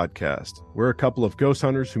Ghost Podcast. We're a couple of ghost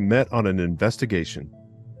hunters who met on an investigation.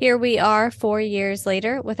 Here we are 4 years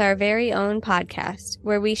later with our very own podcast,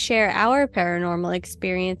 where we share our paranormal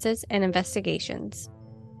experiences and investigations.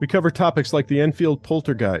 We cover topics like the Enfield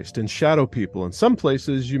poltergeist and shadow people, and some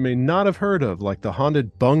places you may not have heard of, like the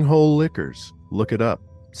haunted bunghole liquors. Look it up.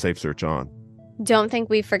 Safe search on. Don't think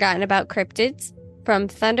we've forgotten about cryptids. From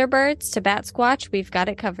Thunderbirds to Bat Squatch, we've got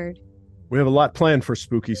it covered. We have a lot planned for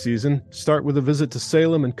spooky season. Start with a visit to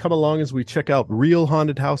Salem and come along as we check out real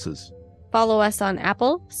haunted houses. Follow us on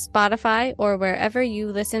Apple, Spotify, or wherever you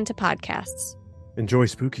listen to podcasts. Enjoy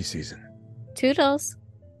spooky season. Toodles.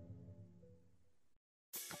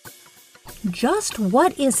 Just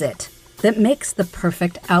what is it that makes the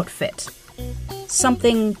perfect outfit?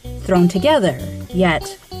 Something thrown together,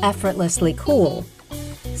 yet effortlessly cool.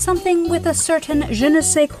 Something with a certain je ne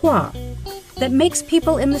sais quoi that makes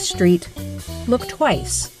people in the street look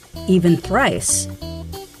twice, even thrice.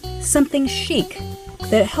 Something chic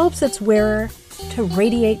that helps its wearer to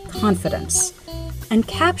radiate confidence and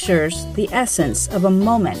captures the essence of a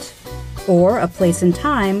moment or a place in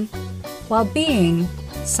time while being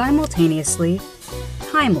simultaneously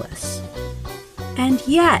timeless. And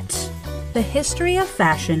yet, the history of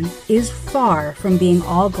fashion is far from being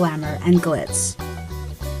all glamour and glitz.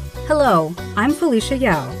 Hello, I'm Felicia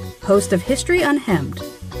Yao, host of History Unhemmed,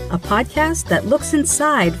 a podcast that looks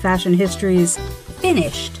inside fashion history's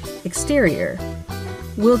finished exterior.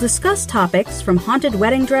 We'll discuss topics from haunted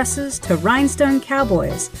wedding dresses to rhinestone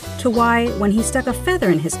cowboys to why, when he stuck a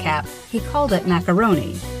feather in his cap, he called it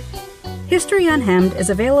macaroni. History Unhemmed is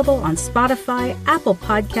available on Spotify, Apple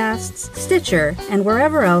Podcasts, Stitcher, and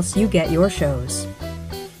wherever else you get your shows.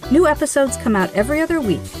 New episodes come out every other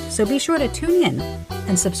week, so be sure to tune in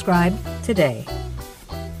and subscribe today.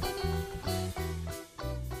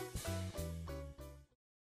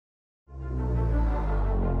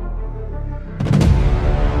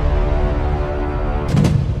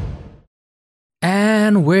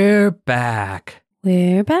 And we're back.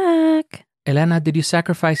 We're back. Elena, did you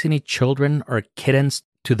sacrifice any children or kittens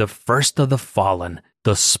to the first of the fallen,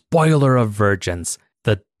 the spoiler of virgins,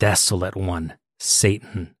 the desolate one,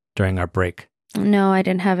 Satan, during our break? No, I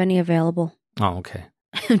didn't have any available. Oh, okay.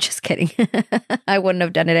 I'm just kidding. I wouldn't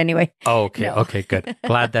have done it anyway. Oh, okay. No. Okay, good.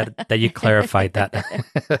 Glad that you clarified that.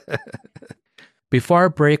 Before our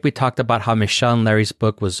break, we talked about how Michelle and Larry's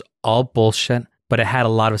book was all bullshit, but it had a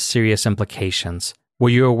lot of serious implications. Were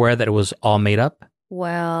you aware that it was all made up?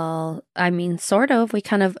 Well, I mean, sort of. We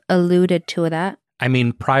kind of alluded to that. I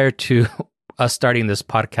mean, prior to us starting this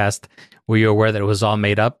podcast, were you aware that it was all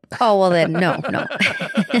made up? Oh, well then, no. No.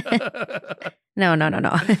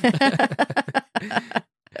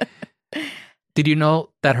 Did you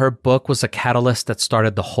know that her book was a catalyst that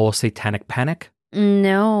started the whole satanic panic?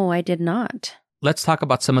 No, I did not. Let's talk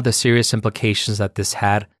about some of the serious implications that this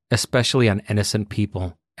had, especially on innocent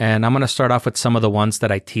people. And I'm going to start off with some of the ones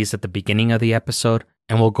that I teased at the beginning of the episode,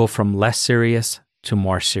 and we'll go from less serious to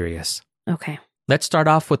more serious. Okay. Let's start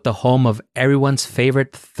off with the home of everyone's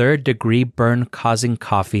favorite third-degree burn-causing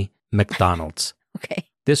coffee, McDonald's. Okay.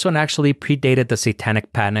 This one actually predated the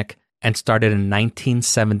satanic panic and started in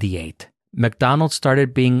 1978. McDonald's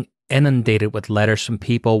started being inundated with letters from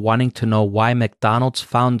people wanting to know why McDonald's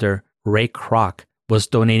founder, Ray Kroc, was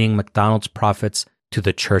donating McDonald's profits to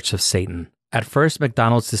the Church of Satan. At first,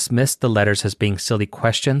 McDonald's dismissed the letters as being silly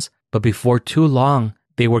questions, but before too long,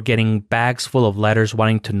 they were getting bags full of letters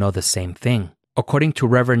wanting to know the same thing. According to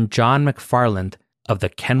Reverend John McFarland of the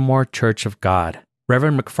Kenmore Church of God,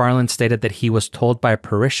 Reverend McFarland stated that he was told by a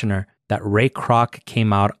parishioner that Ray Kroc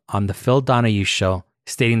came out on the Phil Donahue show,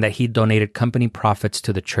 stating that he donated company profits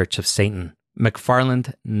to the Church of Satan.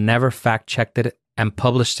 McFarland never fact-checked it and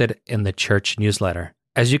published it in the church newsletter.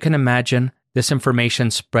 As you can imagine, this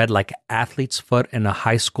information spread like athlete's foot in a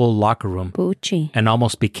high school locker room and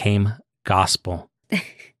almost became gospel.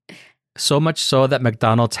 So much so that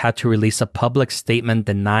McDonald's had to release a public statement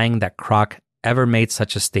denying that Kroc ever made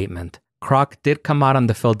such a statement. Kroc did come out on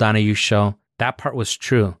the Phil Donahue show. That part was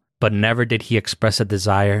true, but never did he express a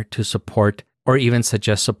desire to support or even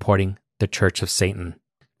suggest supporting the Church of Satan.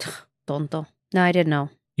 Tonto. No, I didn't know.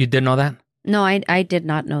 You didn't know that? No, I did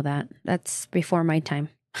not know that. That's before my time.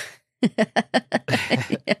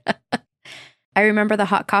 I remember the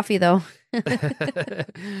hot coffee, though.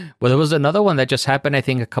 Well, there was another one that just happened, I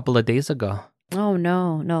think, a couple of days ago. Oh,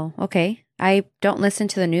 no. Okay. I don't listen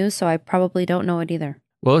to the news, so I probably don't know it either.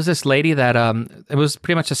 What was this lady that, it was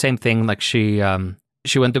pretty much the same thing. Like she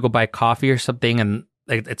went to go buy coffee or something and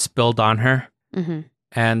it spilled on her. Mm-hmm.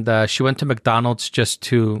 And she went to McDonald's just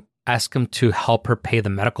to ask him to help her pay the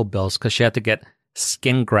medical bills because she had to get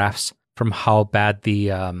skin grafts from how bad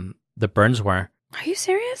the burns were. Are you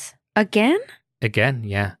serious? Again? Again,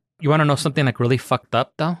 yeah. You want to know something like really fucked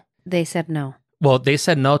up, though? They said no. Well, they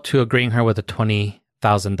said no to agreeing her with the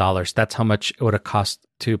 $20,000. That's how much it would have cost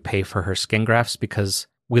to pay for her skin grafts because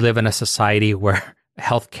we live in a society where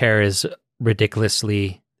healthcare is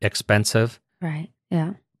ridiculously expensive. Right,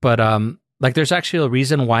 yeah. But like there's actually a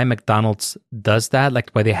reason why McDonald's does that, like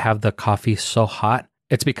why they have the coffee so hot.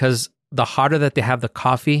 It's because the hotter that they have the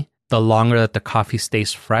coffee, the longer that the coffee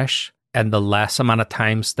stays fresh and the less amount of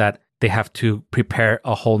times that they have to prepare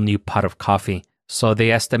a whole new pot of coffee. So they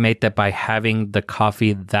estimate that by having the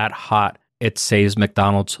coffee that hot, it saves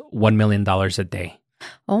McDonald's $1 million a day.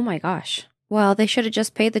 Oh my gosh. Well, they should have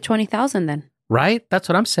just paid the $20,000 then. Right? That's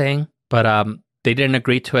what I'm saying. But they didn't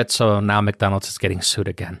agree to it, so now McDonald's is getting sued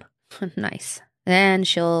again. Nice. And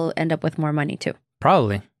she'll end up with more money too.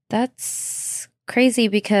 Probably. That's crazy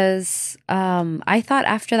because I thought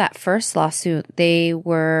after that first lawsuit, they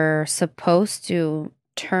were supposed to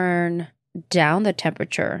turn down the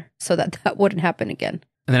temperature so that wouldn't happen again.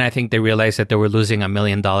 And then I think they realized that they were losing $1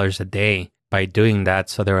 million a day by doing that.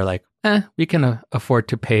 So they were like, we can afford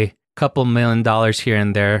to pay a couple $1 million here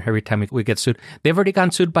and there every time we get sued. They've already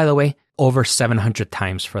gotten sued, by the way, over 700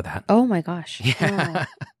 times for that. Oh my gosh. Yeah.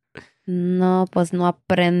 Oh. No, pues no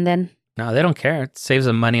aprenden. No, they don't care. It saves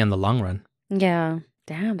them money in the long run. Yeah.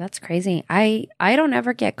 Damn, that's crazy. I don't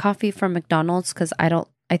ever get coffee from McDonald's because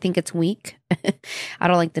I think it's weak. I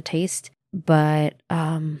don't like the taste. But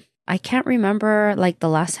I can't remember like the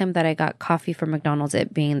last time that I got coffee from McDonald's,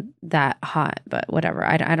 it being that hot, but whatever.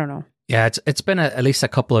 I don't know. Yeah, it's been at least a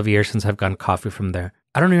couple of years since I've gotten coffee from there.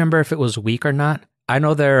 I don't remember if it was weak or not. I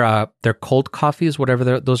know they're cold coffees,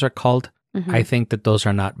 whatever those are called. Mm-hmm. I think that those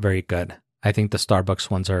are not very good. I think the Starbucks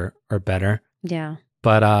ones are better. Yeah.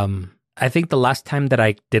 But I think the last time that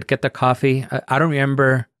I did get the coffee, I don't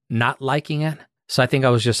remember not liking it. So I think I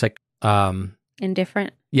was just like...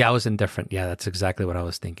 indifferent? Yeah, I was indifferent. Yeah, that's exactly what I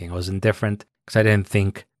was thinking. I was indifferent because I didn't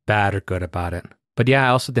think bad or good about it. But yeah,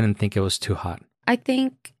 I also didn't think it was too hot. I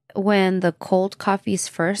think when the cold coffees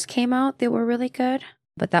first came out, they were really good.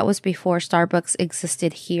 But that was before Starbucks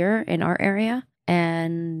existed here in our area.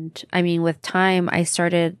 And I mean, with time, I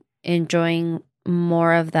started enjoying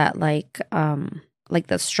more of that like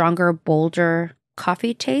the stronger, bolder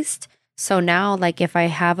coffee taste. So now, like if I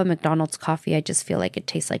have a McDonald's coffee, I just feel like it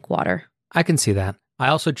tastes like water. I can see that. I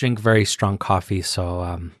also drink very strong coffee,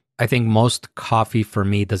 so I think most coffee for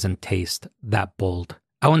me doesn't taste that bold.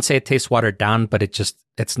 I wouldn't say it tastes watered down, but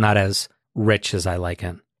it's not as rich as I like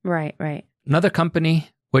it. Right, right. Another company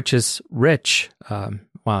which is rich, wow,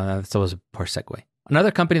 that was a poor segue. Another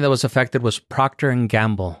company that was affected was Procter &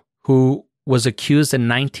 Gamble, who was accused in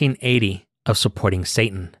 1980 of supporting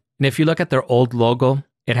Satan. And if you look at their old logo,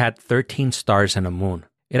 it had 13 stars and a moon.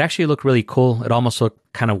 It actually looked really cool. It almost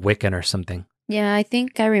looked kind of Wiccan or something. Yeah, I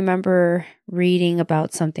think I remember reading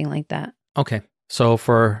about something like that. Okay. So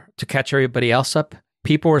to catch everybody else up,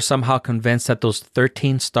 people were somehow convinced that those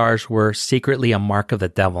 13 stars were secretly a mark of the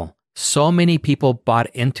devil. So many people bought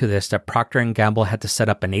into this that Procter & Gamble had to set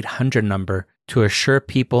up an 800 number to assure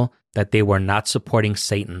people that they were not supporting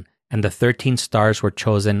Satan. And the 13 stars were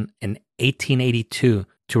chosen in 1882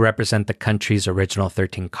 to represent the country's original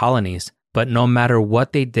 13 colonies. But no matter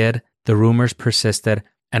what they did, the rumors persisted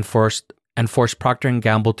and forced Procter &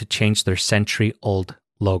 Gamble to change their century-old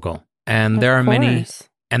logo. And there are many,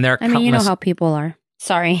 and there are countless... you know how people are.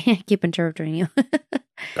 Sorry, I keep interrupting you.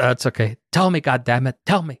 That's okay. Tell me, goddammit,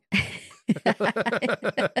 tell me.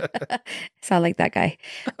 Sound like that guy.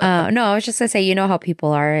 No, I was just going to say, you know how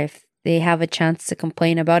people are. If they have a chance to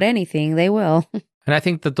complain about anything, they will. And I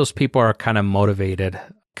think that those people are kind of motivated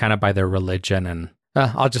kind of by their religion. And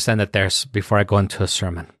I'll just end it there before I go into a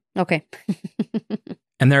sermon. Okay.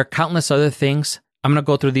 And there are countless other things. I'm going to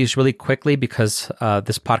go through these really quickly because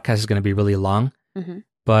this podcast is going to be really long. Mm-hmm.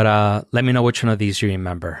 But let me know which one of these you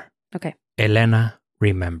remember. Okay. Elena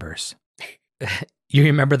remembers. You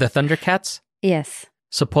remember the Thundercats? Yes.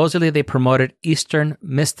 Supposedly they promoted Eastern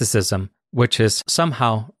mysticism, which is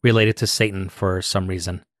somehow related to Satan for some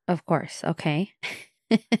reason. Of course. Okay.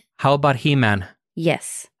 How about He-Man?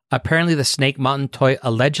 Yes. Apparently the Snake Mountain toy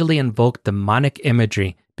allegedly invoked demonic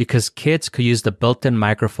imagery because kids could use the built-in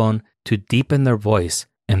microphone to deepen their voice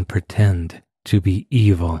and pretend to be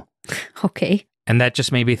evil. Okay. And that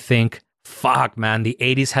just made me think, fuck, man, the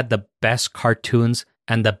 80s had the best cartoons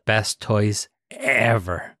and the best toys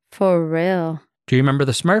ever. For real. Do you remember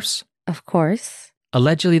the Smurfs? Of course.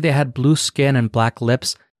 Allegedly, they had blue skin and black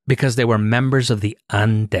lips because they were members of the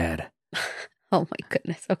undead. Oh my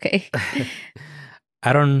goodness. Okay.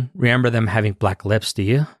 I don't remember them having black lips, do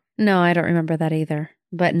you? No, I don't remember that either.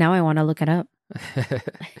 But now I want to look it up.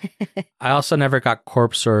 I also never got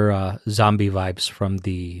corpse or zombie vibes from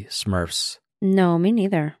the Smurfs. No, me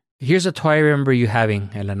neither. Here's a toy I remember you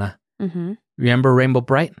having, Elena. Mm-hmm. Remember Rainbow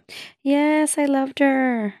Bright? Yes, I loved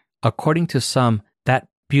her. According to some, that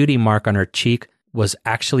beauty mark on her cheek was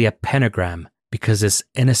actually a pentagram because this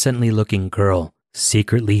innocently looking girl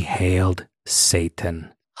secretly hailed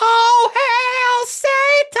Satan. Oh, hail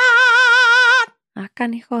Satan! Ah,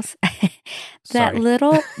 canijos. That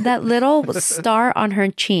little star on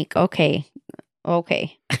her cheek. Okay.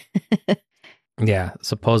 Yeah,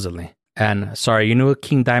 supposedly. And sorry, you knew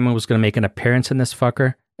King Diamond was going to make an appearance in this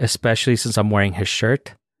fucker, especially since I'm wearing his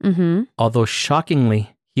shirt. Mm-hmm. Although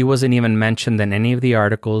shockingly, he wasn't even mentioned in any of the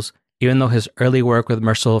articles, even though his early work with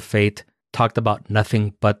Merciful Fate talked about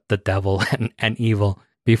nothing but the devil and evil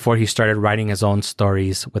before he started writing his own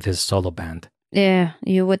stories with his solo band. Yeah,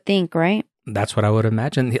 you would think, right? That's what I would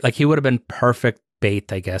imagine. Like, he would have been perfect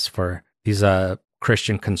bait, I guess, for these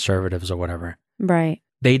Christian conservatives or whatever. Right.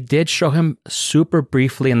 They did show him super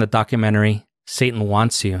briefly in the documentary, Satan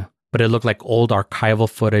Wants You, but it looked like old archival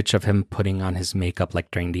footage of him putting on his makeup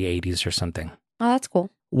like during the 80s or something. Oh, that's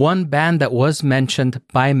cool. One band that was mentioned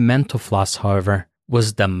by Mental Floss, however,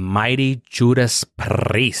 was the mighty Judas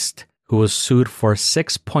Priest, who was sued for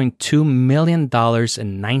 $6.2 million in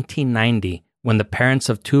 1990 when the parents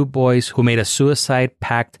of two boys who made a suicide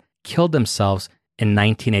pact killed themselves in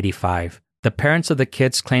 1985. The parents of the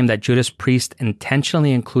kids claimed that Judas Priest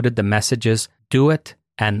intentionally included the messages "Do It"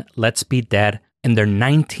 and "Let's Be Dead" in their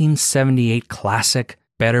 1978 classic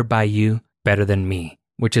 "Better By You, Better Than Me,"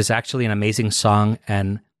 which is actually an amazing song,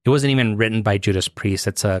 and it wasn't even written by Judas Priest.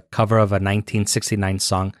 It's a cover of a 1969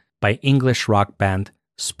 song by English rock band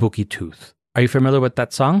Spooky Tooth. Are you familiar with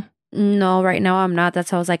that song? No, right now I'm not. That's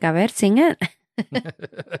how I was like, a ver, sing it.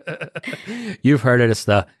 You've heard it. It's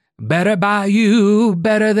the "Better by you,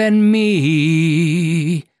 better than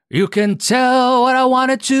me. You can tell what I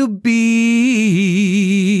want it to be.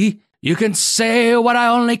 You can say what I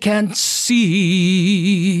only can't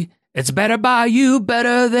see. It's better by you,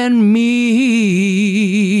 better than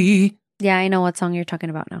me." Yeah, I know what song you're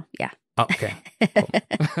talking about now. Yeah. Okay. Cool.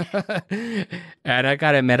 And I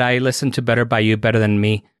gotta admit, I listened to "Better by You, Better Than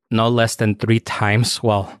Me" no less than 3 times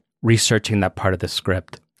while researching that part of the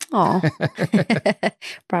script. Oh,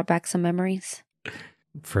 brought back some memories.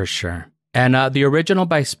 For sure. And the original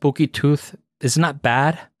by Spooky Tooth is not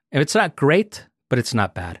bad. It's not great, but it's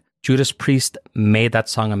not bad. Judas Priest made that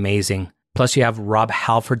song amazing. Plus, you have Rob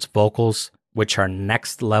Halford's vocals, which are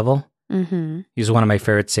next level. Mm-hmm. He's one of my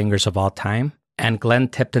favorite singers of all time. And Glenn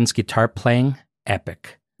Tipton's guitar playing,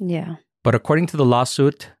 epic. Yeah. But according to the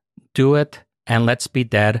lawsuit, "Do It" and "Let's Be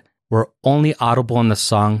Dead" were only audible in the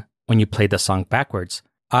song when you played the song backwards.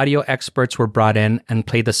 Audio experts were brought in and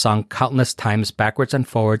played the song countless times backwards and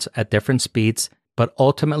forwards at different speeds, but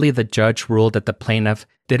ultimately the judge ruled that the plaintiff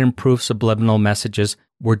didn't prove subliminal messages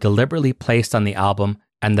were deliberately placed on the album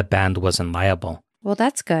and the band wasn't liable. Well,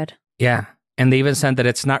 that's good. Yeah, and they even said that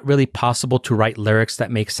it's not really possible to write lyrics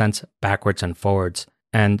that make sense backwards and forwards.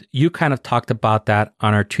 And you kind of talked about that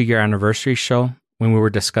on our 2-year anniversary show when we were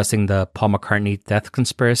discussing the Paul McCartney death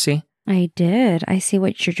conspiracy. I did. I see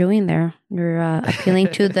what you're doing there. You're appealing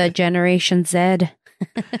to the Generation Z.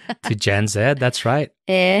 To Gen Z, that's right.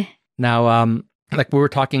 Now, like we were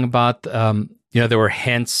talking about, there were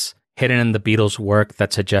hints hidden in the Beatles' work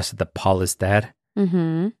that suggested that Paul is dead.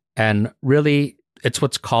 Mm-hmm. And really, it's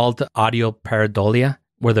what's called audio pareidolia,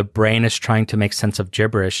 where the brain is trying to make sense of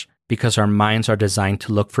gibberish because our minds are designed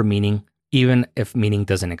to look for meaning, even if meaning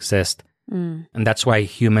doesn't exist. And that's why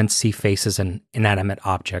humans see faces in inanimate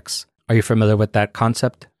objects. Are you familiar with that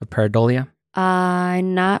concept of pareidolia?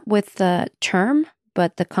 Not with the term,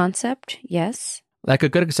 but the concept, yes. Like a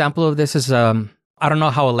good example of this is, I don't know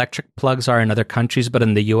how electric plugs are in other countries, but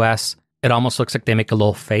in the US, it almost looks like they make a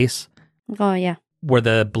little face. Oh, yeah. Where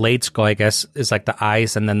the blades go, I guess, is like the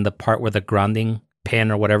eyes, and then the part where the grounding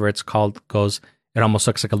pin or whatever it's called goes, it almost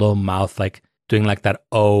looks like a little mouth, like doing like that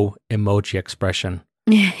O emoji expression.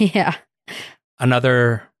 Yeah.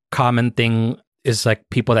 Another common thing is like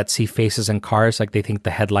people that see faces in cars, like they think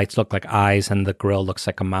the headlights look like eyes and the grill looks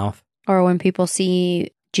like a mouth. Or when people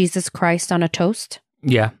see Jesus Christ on a toast.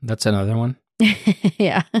 Yeah, that's another one.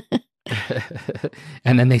 Yeah.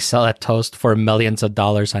 And then they sell that toast for millions of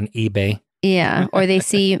dollars on eBay. Yeah. Or they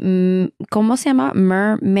see, ¿cómo se llama?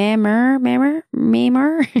 Mamer?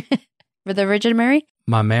 For the Virgin Mary?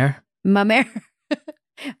 Mamer? Mamer.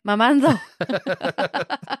 Mamando.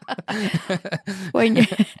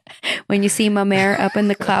 when you see Mamer up in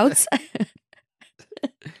the clouds.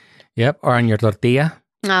 Yep. Or on your tortilla.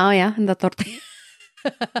 Oh, yeah. The tortilla.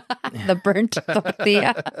 The burnt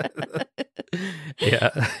tortilla. Yeah.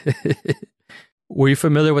 Were you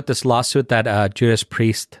familiar with this lawsuit that Judas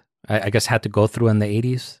Priest, I guess, had to go through in the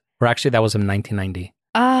 80s? Or actually, that was in 1990.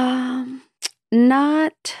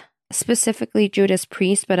 Not specifically Judas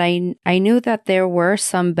Priest, but I knew that there were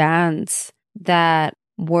some bands that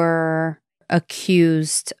were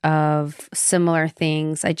accused of similar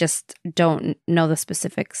things. I just don't know the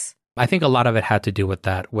specifics. I think a lot of it had to do with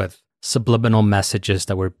that, with subliminal messages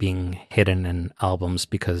that were being hidden in albums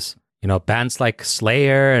because, bands like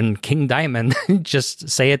Slayer and King Diamond just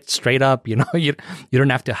say it straight up, you don't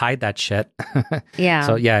have to hide that shit. Yeah.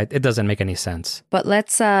 So yeah, it doesn't make any sense. But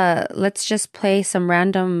let's just play some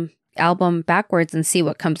random album backwards and see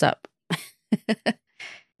what comes up.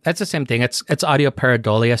 That's the same thing. It's audio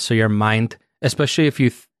pareidolia. So your mind, especially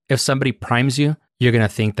if somebody primes you, you're going to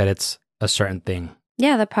think that it's a certain thing.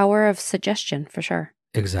 Yeah, the power of suggestion for sure.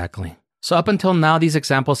 Exactly. So up until now, these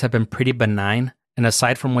examples have been pretty benign. And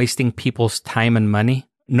aside from wasting people's time and money,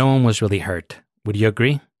 no one was really hurt. Would you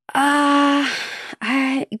agree?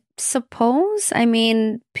 I suppose. I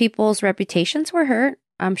mean, people's reputations were hurt.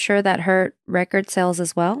 I'm sure that hurt record sales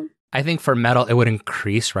as well. I think for metal, it would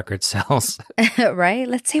increase record sales. Right?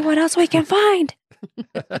 Let's see what else we can find.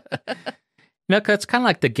 Cause it's kind of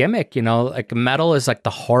like the gimmick, like metal is like the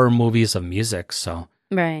horror movies of music. So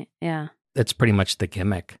right. Yeah. It's pretty much the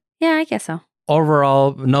gimmick. Yeah, I guess so.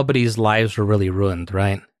 Overall, nobody's lives were really ruined,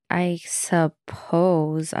 right? I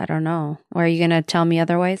suppose. I don't know. Or are you going to tell me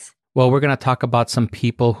otherwise? Well, we're going to talk about some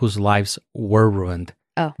people whose lives were ruined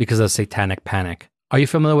because of satanic panic. Are you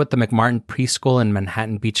familiar with the McMartin Preschool in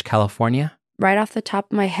Manhattan Beach, California? Right off the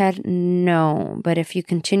top of my head, no. But if you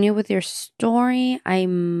continue with your story,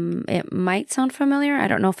 it might sound familiar. I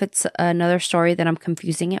don't know if it's another story that I'm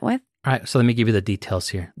confusing it with. All right, so let me give you the details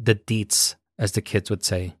here. The deets, as the kids would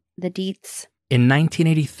say. The deets. In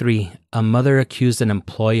 1983, a mother accused an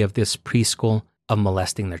employee of this preschool of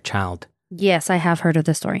molesting their child. Yes, I have heard of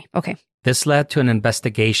this story. Okay. This led to an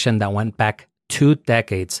investigation that went back 2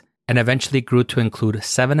 decades and eventually grew to include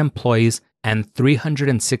 7 employees and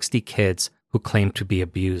 360 kids who claimed to be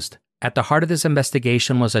abused. At the heart of this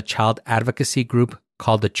investigation was a child advocacy group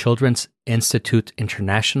called the Children's Institute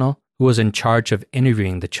International, who was in charge of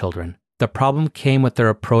interviewing the children. The problem came with their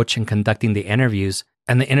approach in conducting the interviews,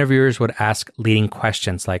 and the interviewers would ask leading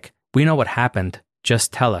questions like, "We know what happened,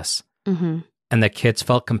 just tell us." Mm-hmm. And the kids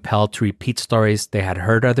felt compelled to repeat stories they had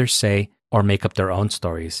heard others say or make up their own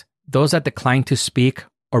stories. Those that declined to speak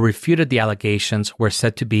or refuted the allegations were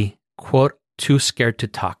said to be, quote, too scared to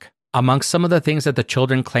talk. Among some of the things that the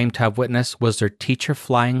children claimed to have witnessed was their teacher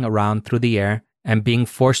flying around through the air and being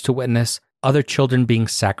forced to witness other children being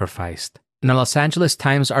sacrificed. In a Los Angeles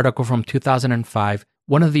Times article from 2005,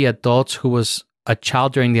 one of the adults who was a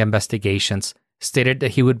child during the investigations stated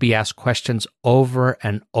that he would be asked questions over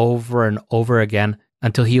and over and over again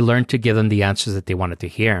until he learned to give them the answers that they wanted to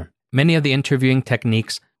hear. Many of the interviewing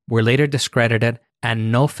techniques were later discredited,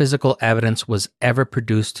 and no physical evidence was ever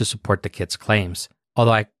produced to support the kids' claims.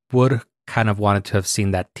 Although I would kind of wanted to have seen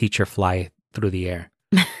that teacher fly through the air.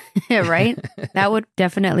 Right? That would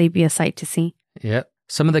definitely be a sight to see. Yep.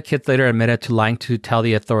 Some of the kids later admitted to lying to tell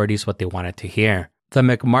the authorities what they wanted to hear. The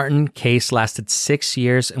McMartin case lasted 6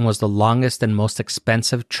 years and was the longest and most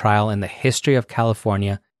expensive trial in the history of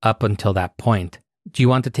California up until that point. Do you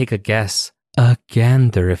want to take a guess, a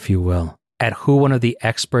gander if you will, at who one of the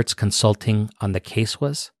experts consulting on the case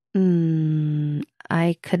was?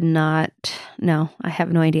 I could not. No, I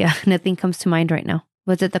have no idea. Nothing comes to mind right now.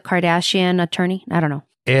 Was it the Kardashian attorney? I don't know.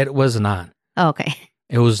 It was not. Oh, okay.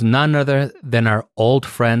 It was none other than our old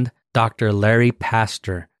friend, Dr. Larry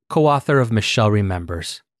Pastor, co-author of Michelle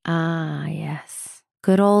Remembers. Ah, yes.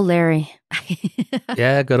 Good old Larry.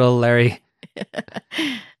 Yeah, good old Larry.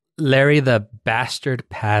 Larry the bastard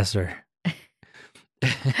passer.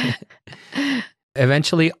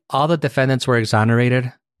 Eventually, all the defendants were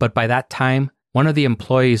exonerated, but by that time, one of the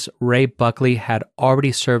employees, Ray Buckley, had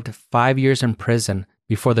already served 5 years in prison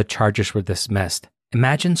before the charges were dismissed.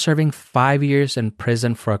 Imagine serving 5 years in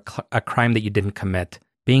prison for a crime that you didn't commit,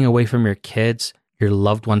 being away from your kids, your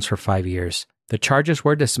loved ones for 5 years. The charges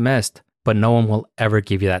were dismissed, but no one will ever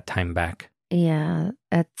give you that time back. Yeah,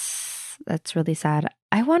 that's really sad.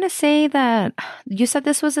 I want to say that you said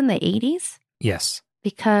this was in the 80s? Yes.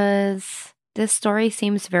 Because this story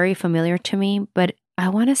seems very familiar to me, but I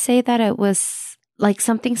want to say that it was like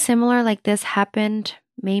something similar like this happened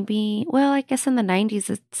maybe, well, I guess in the 90s.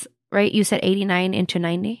 It's right. You said 89 into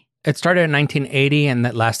 90? It started in 1980 and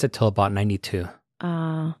that lasted till about 92.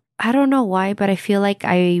 I don't know why, but I feel like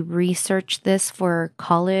I researched this for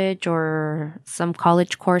college or some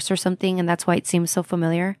college course or something, and that's why it seems so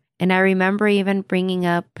familiar. And I remember even bringing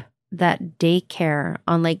up that daycare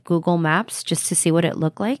on like Google Maps just to see what it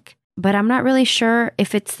looked like. But I'm not really sure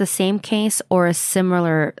if it's the same case or a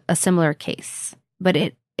similar case. But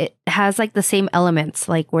it has like the same elements,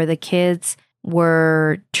 like where the kids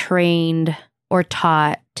were trained or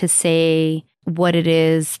taught to say what it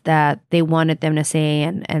is that they wanted them to say,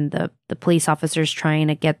 and the police officers trying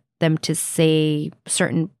to get them to say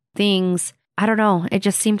certain things. I don't know. It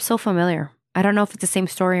just seems so familiar. I don't know if it's the same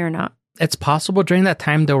story or not. It's possible during that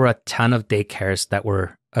time there were a ton of daycares that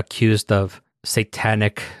were accused of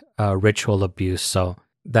satanic ritual abuse. So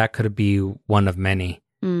that could be one of many.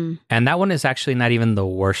 And that one is actually not even the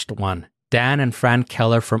worst one. Dan and Fran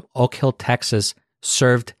Keller from Oak Hill, Texas,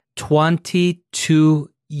 served 22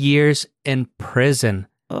 years in prison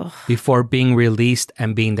before being released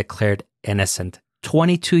and being declared innocent.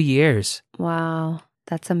 22 years. Wow.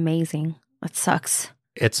 That's amazing. That sucks.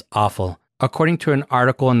 It's awful. According to an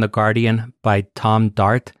article in The Guardian by Tom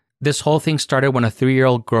Dart, this whole thing started when a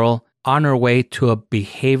 3-year-old girl on her way to a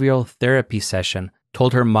behavioral therapy session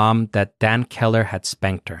told her mom that Dan Keller had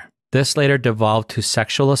spanked her. This later devolved to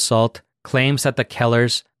sexual assault, claims that the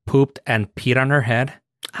Kellers pooped and peed on her head.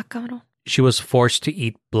 She was forced to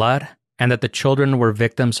eat blood, and that the children were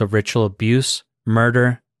victims of ritual abuse,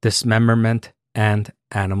 murder, dismemberment, and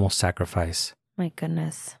animal sacrifice. My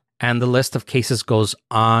goodness. And the list of cases goes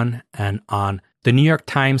on and on. The New York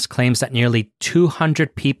Times claims that nearly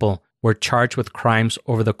 200 people were charged with crimes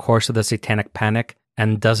over the course of the Satanic Panic,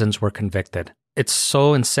 and dozens were convicted. It's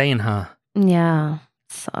so insane, huh? Yeah.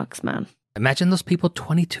 Sucks, man. Imagine those people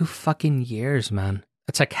 22 fucking years, man.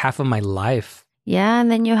 That's like half of my life. Yeah, and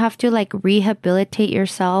then you have to like rehabilitate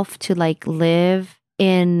yourself to like live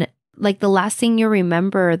in like the last thing you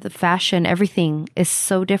remember, the fashion, everything is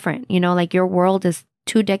so different. You know, like your world is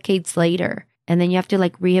 2 decades later, and then you have to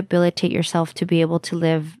like rehabilitate yourself to be able to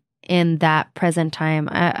live in that present time.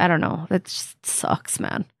 I don't know. It just sucks,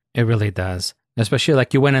 man. It really does. Especially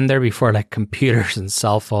like you went in there before like computers and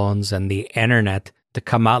cell phones and the internet to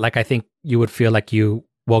come out. Like I think you would feel like you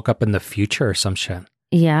woke up in the future or some shit.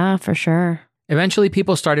 Yeah, for sure. Eventually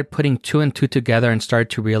people started putting 2 and 2 together and started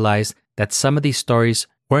to realize that some of these stories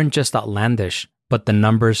weren't just outlandish, but the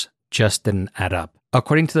numbers just didn't add up.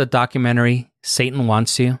 According to the documentary, Satan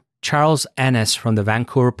Wants You, Charles Ennis from the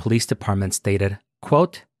Vancouver Police Department stated,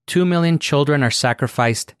 quote, 2 million children are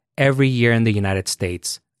sacrificed every year in the United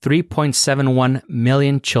States. 3.71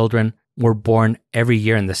 million children were born every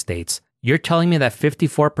year in the States. You're telling me that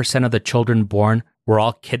 54% of the children born were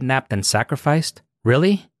all kidnapped and sacrificed?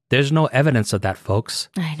 Really? There's no evidence of that, folks.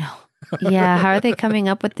 I know. Yeah, how are they coming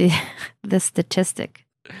up with this statistic?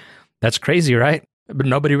 That's crazy, right? But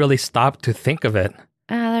nobody really stopped to think of it.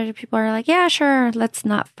 People are like, yeah, sure, let's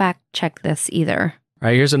not fact check this either. All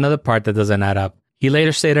right, here's another part that doesn't add up. He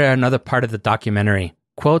later stated in another part of the documentary,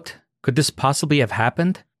 quote, could this possibly have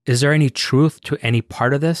happened? Is there any truth to any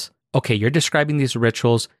part of this? Okay, you're describing these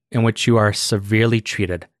rituals in which you are severely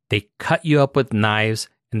treated. They cut you up with knives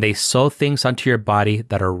and they sew things onto your body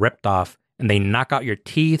that are ripped off, and they knock out your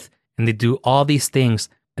teeth, and they do all these things.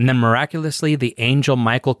 And then miraculously, the angel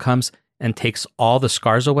Michael comes and takes all the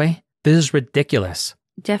scars away. This is ridiculous.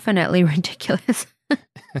 Definitely ridiculous.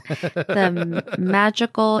 The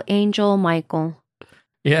magical angel Michael.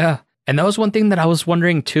 Yeah. And that was one thing that I was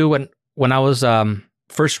wondering too when I was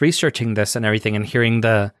first researching this and everything and hearing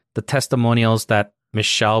the testimonials that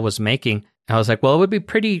Michelle was making. I was like, well, it would be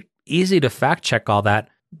pretty easy to fact check all that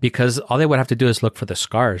because all they would have to do is look for the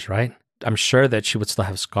scars, right? I'm sure that she would still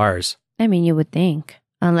have scars. I mean, you would think.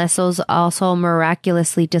 Unless those also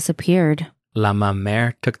miraculously disappeared. La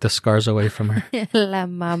mamère took the scars away from her. La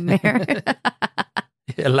mamère.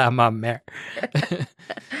 La mamère.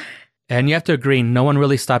 And you have to agree, no one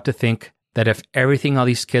really stopped to think that if everything all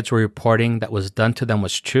these kids were reporting that was done to them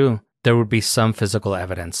was true, there would be some physical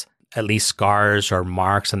evidence, at least scars or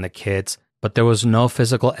marks on the kids, but there was no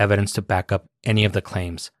physical evidence to back up any of the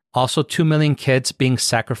claims. Also, 2 million kids being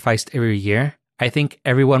sacrificed every year. I think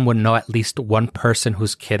everyone would know at least one person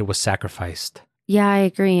whose kid was sacrificed. Yeah, I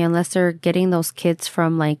agree. Unless they're getting those kids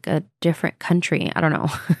from like a different country. I don't know.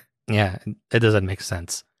 Yeah, it doesn't make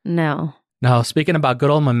sense. No. Now, speaking about good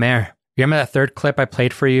old mamère, you remember that third clip I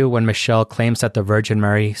played for you when Michelle claims that the Virgin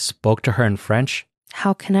Mary spoke to her in French?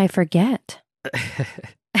 How can I forget?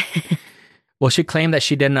 Well, she claimed that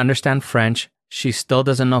she didn't understand French. She still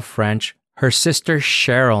doesn't know French. Her sister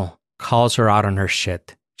Cheryl calls her out on her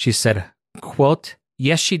shit. She said, quote,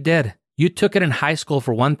 "Yes, she did. You took it in high school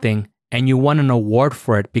for one thing, and you won an award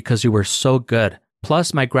for it because you were so good.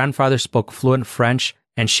 Plus, my grandfather spoke fluent French,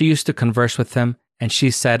 and she used to converse with him, and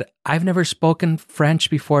she said, I've never spoken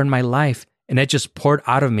French before in my life, and it just poured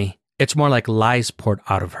out of me. It's more like lies poured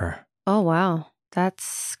out of her." Oh, wow.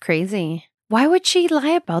 That's crazy. Why would she lie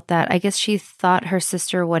about that? I guess she thought her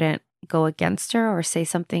sister wouldn't go against her or say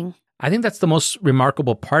something. I think that's the most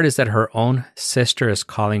remarkable part is that her own sister is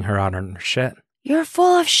calling her out on her shit. You're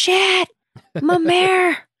full of shit.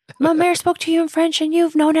 Mamère. Mamère spoke to you in French and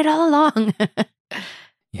you've known it all along.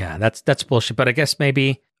 Yeah, that's bullshit. But I guess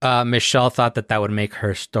maybe Michelle thought that would make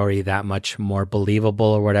her story that much more believable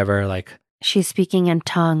or whatever. Like she's speaking in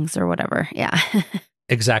tongues or whatever. Yeah.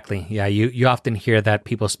 Exactly. Yeah, you often hear that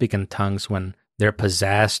people speak in tongues when they're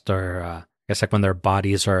possessed or I guess like when their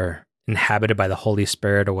bodies are inhabited by the Holy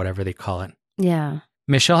Spirit or whatever they call it. Yeah.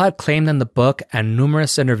 Michelle had claimed in the book and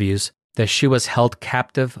numerous interviews that she was held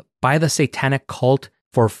captive by the Satanic cult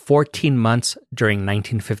for 14 months during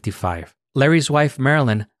 1955. Larry's wife,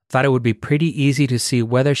 Marilyn, thought it would be pretty easy to see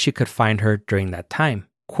whether she could find her during that time.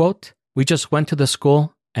 Quote, "We just went to the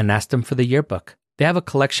school and asked them for the yearbook. They have a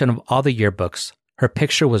collection of all the yearbooks. Her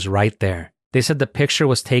picture was right there. They said the picture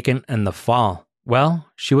was taken in the fall. Well,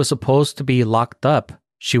 she was supposed to be locked up.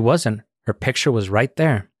 She wasn't. Her picture was right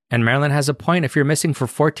there." And Marilyn has a point. If you're missing for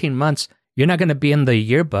 14 months, you're not going to be in the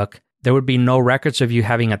yearbook. There would be no records of you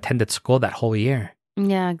having attended school that whole year.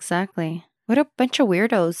 Yeah, exactly. What a bunch of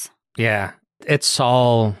weirdos. Yeah, it's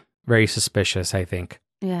all very suspicious, I think.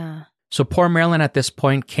 Yeah. So poor Marilyn at this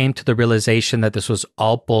point came to the realization that this was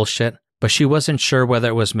all bullshit, but she wasn't sure whether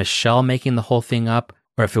it was Michelle making the whole thing up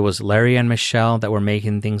or if it was Larry and Michelle that were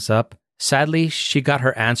making things up. Sadly, she got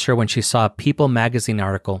her answer when she saw a People magazine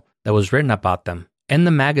article that was written about them. In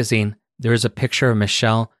the magazine, there is a picture of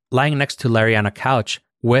Michelle lying next to Larry on a couch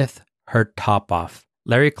with her top off.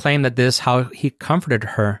 Larry claimed that this is how he comforted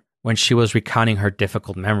her when she was recounting her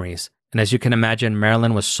difficult memories. And as you can imagine,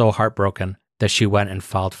 Marilyn was so heartbroken that she went and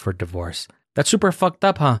filed for divorce. That's super fucked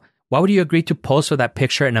up, huh? Why would you agree to pose for that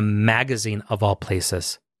picture in a magazine of all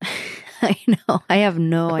places? I know. I have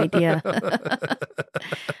no idea.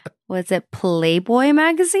 Was it Playboy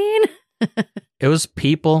magazine? It was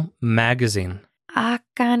People magazine. Ah,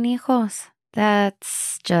 canijos.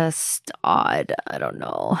 That's just odd. I don't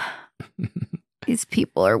know. These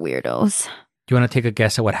people are weirdos. Do you want to take a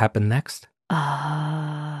guess at what happened next?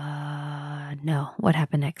 No. What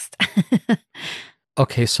happened next?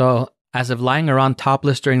 Okay, so as if lying around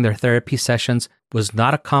topless during their therapy sessions was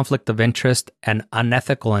not a conflict of interest and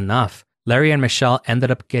unethical enough, Larry and Michelle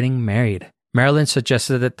ended up getting married. Marilyn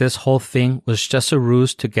suggested that this whole thing was just a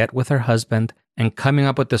ruse to get with her husband, and coming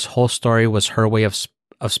up with this whole story was her way of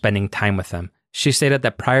spending time with him. She stated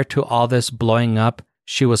that prior to all this blowing up,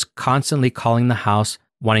 she was constantly calling the house,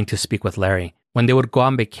 wanting to speak with Larry. When they would go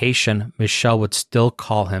on vacation, Michelle would still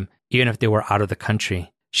call him, even if they were out of the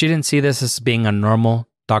country. She didn't see this as being a normal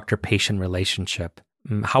doctor-patient relationship.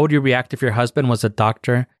 How would you react if your husband was a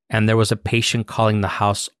doctor and there was a patient calling the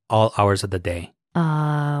house all hours of the day?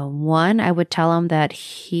 One, I would tell him that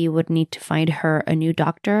he would need to find her a new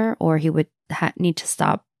doctor, or he would need to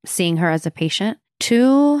stop seeing her as a patient.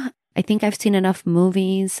 Two, I think I've seen enough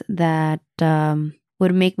movies that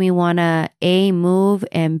would make me want to A, move,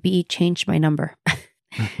 and B, change my number.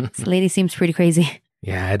 This lady seems pretty crazy.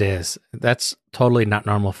 Yeah, it is. That's totally not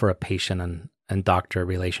normal for a patient and doctor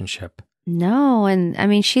relationship. No, and I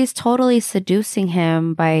mean, she's totally seducing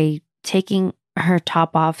him by taking her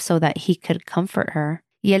top off so that he could comfort her.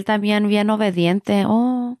 Y él también bien obediente.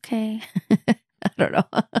 Oh, okay. I don't know.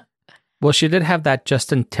 Well, she did have that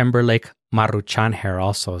Justin Timberlake Maruchan hair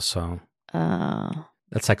also, so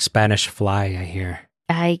that's like Spanish fly, I hear.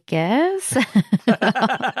 I guess.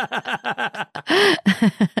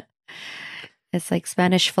 It's like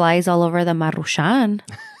Spanish flies all over the Maruchan.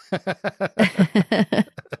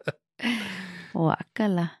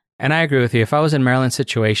 Wakala. And I agree with you. If I was in Marilyn's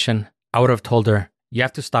situation, I would have told her, you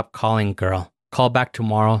have to stop calling, girl. Call back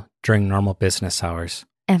tomorrow during normal business hours.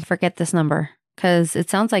 And forget this number. Because it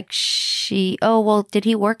sounds like did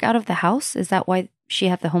he work out of the house? Is that why she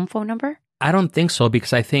had the home phone number? I don't think so,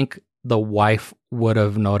 because I think the wife would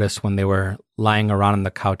have noticed when they were lying around on the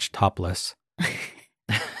couch topless.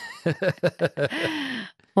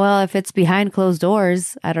 Well, if it's behind closed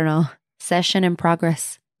doors, I don't know. Session in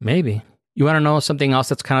progress. Maybe. You want to know something else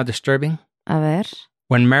that's kind of disturbing? A ver.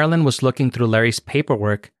 When Marilyn was looking through Larry's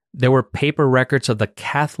paperwork, there were paper records of the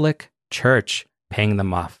Catholic Church paying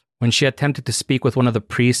them off. When she attempted to speak with one of the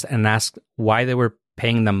priests and asked why they were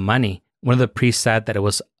paying them money, one of the priests said that it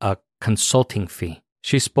was a consulting fee.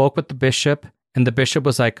 She spoke with the bishop, and the bishop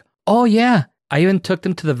was like, oh yeah, I even took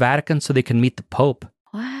them to the Vatican so they can meet the Pope.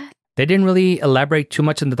 What? They didn't really elaborate too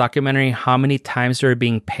much in the documentary how many times they were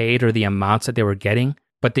being paid or the amounts that they were getting,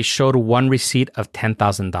 but they showed one receipt of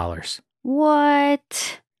 $10,000.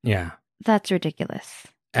 What? Yeah. That's ridiculous.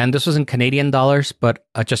 And this was in Canadian dollars, but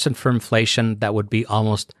adjusted for inflation, that would be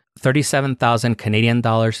almost 37,000 Canadian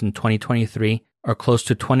dollars in 2023, or close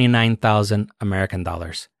to 29,000 American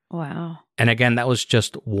dollars. Wow. And again, that was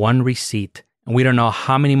just one receipt. And we don't know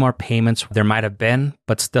how many more payments there might have been,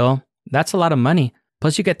 but still, that's a lot of money.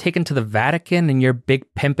 Plus, you get taken to the Vatican and you're big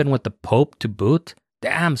pimping with the Pope to boot.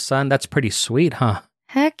 Damn, son, that's pretty sweet, huh?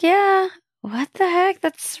 Heck yeah. What the heck?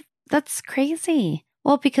 That's crazy.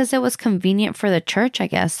 Well, because it was convenient for the church, I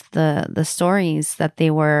guess, the stories that they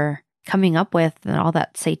were coming up with and all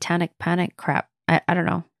that satanic panic crap. I don't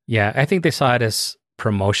know. Yeah, I think they saw it as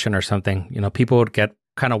promotion or something. You know, people would get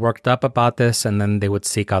kind of worked up about this and then they would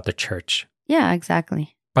seek out the church. Yeah,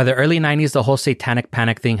 exactly. By the early 90s, the whole satanic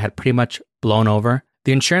panic thing had pretty much blown over.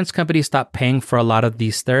 The insurance company stopped paying for a lot of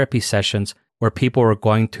these therapy sessions where people were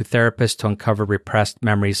going to therapists to uncover repressed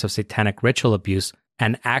memories of satanic ritual abuse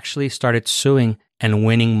and actually started suing and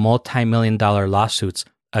winning multi-million-dollar lawsuits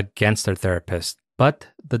against their therapist. But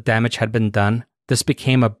the damage had been done. This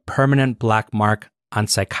became a permanent black mark on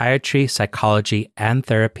psychiatry, psychology, and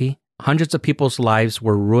therapy. Hundreds of people's lives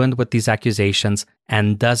were ruined with these accusations,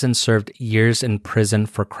 and dozens served years in prison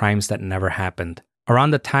for crimes that never happened.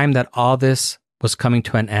 Around the time that all this was coming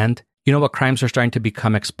to an end, you know what crimes are starting to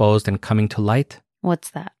become exposed and coming to light?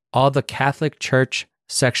 What's that? All the Catholic Church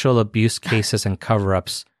sexual abuse cases and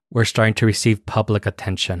cover-ups were starting to receive public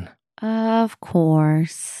attention. Of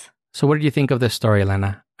course. So what did you think of this story,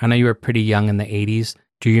 Elena? I know you were pretty young in the 80s.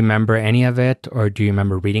 Do you remember any of it, or do you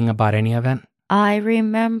remember reading about any of it? I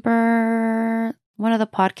remember one of the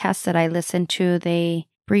podcasts that I listened to, they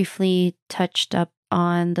briefly touched up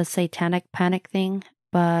on the satanic panic thing,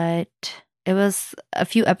 but it was a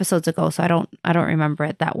few episodes ago, so I don't remember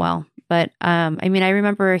it that well. But I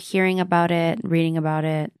remember hearing about it, reading about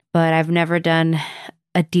it, but I've never done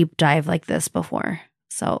a deep dive like this before.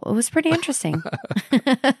 So it was pretty interesting.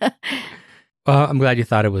 Well, I'm glad you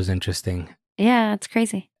thought it was interesting. Yeah, it's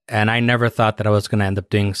crazy. And I never thought that I was going to end up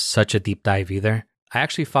doing such a deep dive either. I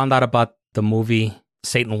actually found out about the movie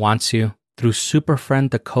Satan Wants You through super friend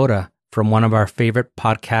Dakota from one of our favorite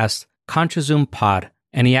podcasts, Contra Zoom Pod.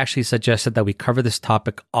 And he actually suggested that we cover this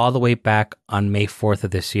topic all the way back on May 4th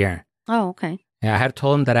of this year. Oh, okay. Yeah, I had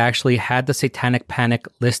told him that I actually had the satanic panic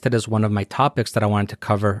listed as one of my topics that I wanted to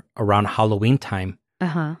cover around Halloween time.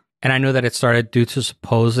 Uh-huh. And I knew that it started due to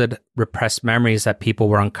supposed repressed memories that people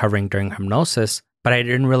were uncovering during hypnosis, but I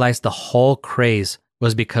didn't realize the whole craze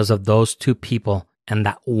was because of those two people and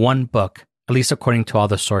that one book, at least according to all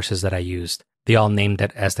the sources that I used. They all named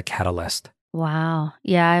it as the catalyst. Wow.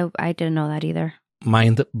 Yeah, I didn't know that either.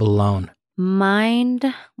 Mind blown.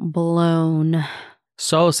 Mind blown.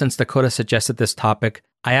 So since Dakota suggested this topic,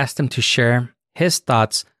 I asked him to share his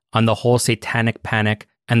thoughts on the whole satanic panic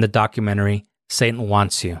and the documentary Satan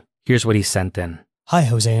Wants You. Here's what he sent in. Hi,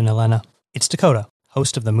 Jose and Elena. It's Dakota,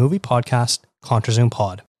 host of the movie podcast Contra Zoom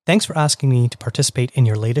Pod. Thanks for asking me to participate in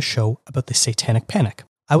your latest show about the satanic panic.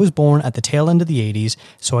 I was born at the tail end of the 80s,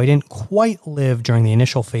 so I didn't quite live during the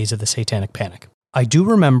initial phase of the satanic panic. I do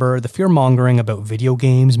remember the fear-mongering about video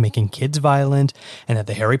games making kids violent and that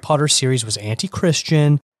the Harry Potter series was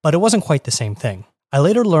anti-Christian, but it wasn't quite the same thing. I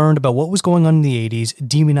later learned about what was going on in the 80s,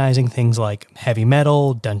 demonizing things like heavy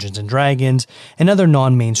metal, Dungeons & Dragons, and other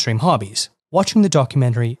non-mainstream hobbies. Watching the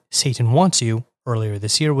documentary Satan Wants You earlier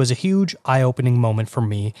this year was a huge eye-opening moment for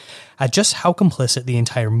me at just how complicit the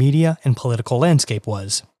entire media and political landscape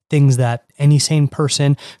was. Things that any sane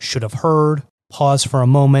person should have heard, paused for a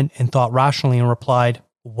moment, and thought rationally and replied,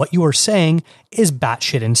 "What you are saying is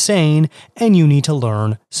batshit insane, and you need to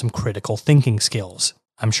learn some critical thinking skills."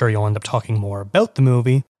 I'm sure you'll end up talking more about the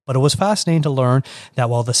movie, but it was fascinating to learn that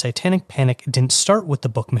while the Satanic Panic didn't start with the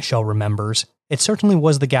book Michelle remembers, it certainly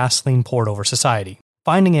was the gasoline poured over society.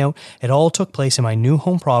 Finding out it all took place in my new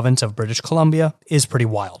home province of British Columbia is pretty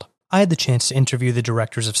wild. I had the chance to interview the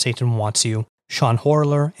directors of Satan Wants You, Sean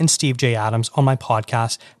Horler and Steve J. Adams, on my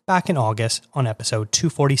podcast back in August on episode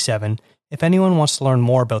 247, if anyone wants to learn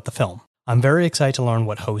more about the film. I'm very excited to learn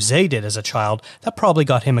what Jose did as a child that probably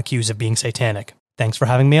got him accused of being satanic. Thanks for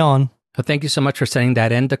having me on. Well, thank you so much for sending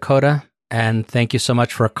that in, Dakota. And thank you so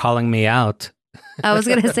much for calling me out. I was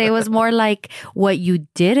going to say it was more like what you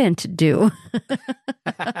didn't do.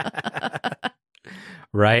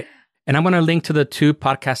 Right. And I'm going to link to the 2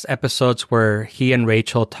 podcast episodes where he and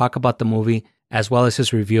Rachel talk about the movie, as well as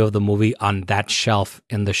his review of the movie on that shelf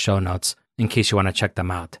in the show notes, in case you want to check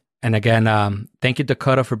them out. And again, thank you,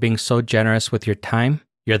 Dakota, for being so generous with your time.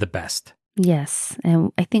 You're the best. Yes.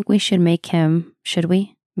 And I think we should make him. Should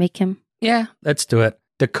we make him? Yeah, let's do it.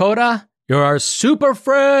 Dakota, you're our super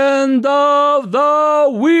friend of the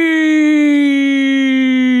week.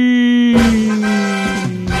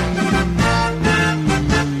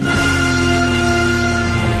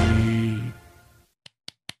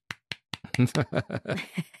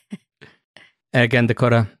 Again,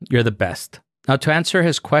 Dakota, you're the best. Now, to answer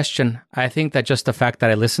his question, I think that just the fact that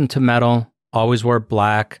I listened to metal, always wore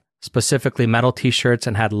black, specifically metal t-shirts,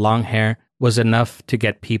 and had long hair was enough to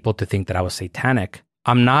get people to think that I was satanic.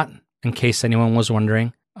 I'm not, in case anyone was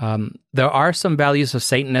wondering. There are some values of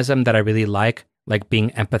Satanism that I really like being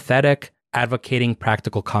empathetic, advocating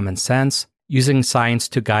practical common sense, using science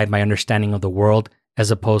to guide my understanding of the world as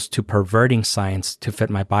opposed to perverting science to fit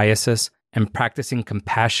my biases, and practicing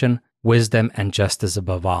compassion, wisdom, and justice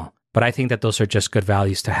above all. But I think that those are just good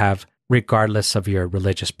values to have regardless of your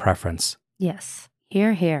religious preference. Yes.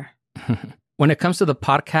 Hear, hear. When it comes to the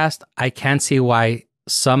podcast, I can see why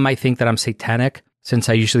some might think that I'm satanic, since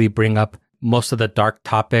I usually bring up most of the dark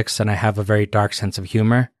topics and I have a very dark sense of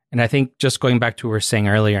humor. And I think just going back to what we were saying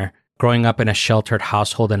earlier, growing up in a sheltered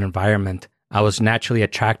household and environment, I was naturally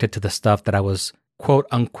attracted to the stuff that I was quote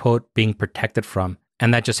unquote being protected from.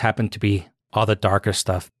 And that just happened to be all the darker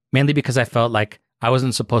stuff, mainly because I felt like I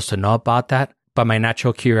wasn't supposed to know about that, but my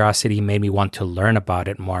natural curiosity made me want to learn about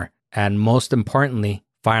it more. And most importantly,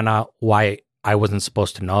 find out why I wasn't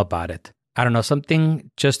supposed to know about it. I don't know, something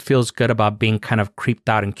just feels good about being kind of creeped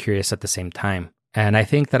out and curious at the same time. And I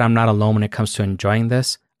think that I'm not alone when it comes to enjoying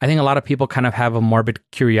this. I think a lot of people kind of have a morbid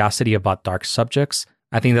curiosity about dark subjects.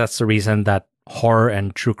 I think that's the reason that horror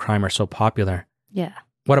and true crime are so popular. Yeah.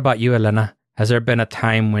 What about you, Elena? Has there been a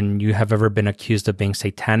time when you have ever been accused of being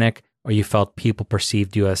satanic, or you felt people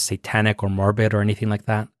perceived you as satanic or morbid or anything like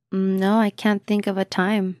that? No, I can't think of a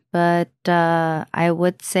time, but I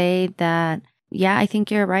would say that, yeah, I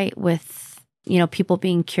think you're right with, people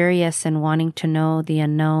being curious and wanting to know the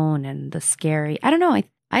unknown and the scary. I don't know.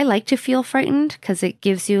 I like to feel frightened because it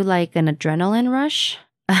gives you like an adrenaline rush.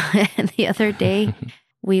 And the other day,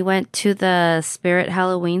 we went to the Spirit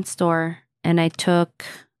Halloween store and I took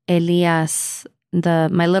Elias,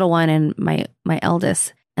 my little one, and my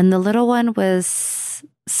eldest. And the little one was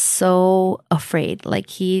so afraid. Like,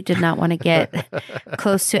 he did not want to get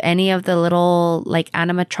close to any of the little like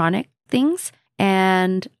animatronic things.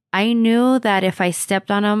 And I knew that if I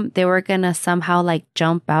stepped on them, they were going to somehow like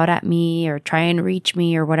jump out at me or try and reach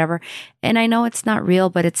me or whatever. And I know it's not real,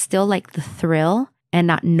 but it's still like the thrill and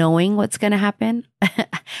not knowing what's going to happen.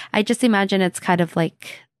 I just imagine it's kind of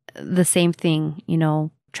like the same thing,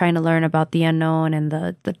 trying to learn about the unknown and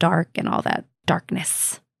the dark and all that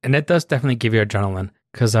darkness. And it does definitely give you adrenaline,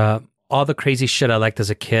 because all the crazy shit I liked as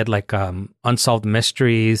a kid, like Unsolved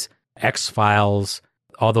Mysteries, X-Files,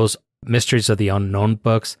 all those Mysteries of the Unknown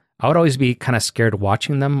books, I would always be kind of scared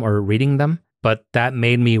watching them or reading them, but that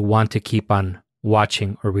made me want to keep on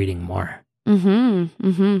watching or reading more.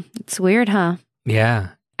 It's weird, huh? Yeah.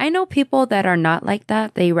 I know people that are not like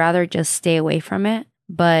that. They rather just stay away from it,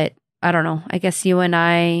 but I don't know. I guess you and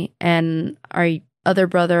I and our other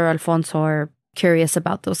brother, Alfonso, are curious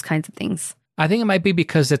about those kinds of things. I think it might be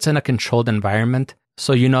because it's in a controlled environment.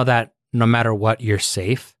 So you know that no matter what, you're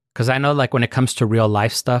safe. Because I know like when it comes to real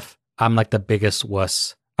life stuff, I'm like the biggest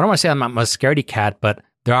wuss. I don't want to say I'm a scaredy cat, but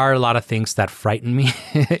there are a lot of things that frighten me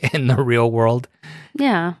in the real world.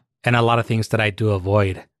 Yeah. And a lot of things that I do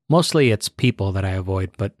avoid. Mostly it's people that I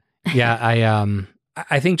avoid, but Yeah,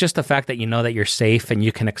 I think just the fact that you know that you're safe and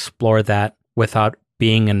you can explore that without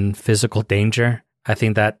being in physical danger, I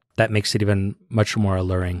think that makes it even much more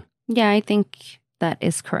alluring. Yeah, I think that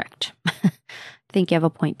is correct. I think you have a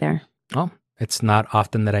point there. Oh, it's not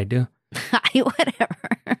often that I do. Whatever.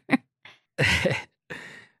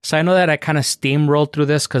 So I know that I kind of steamrolled through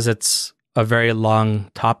this because it's a very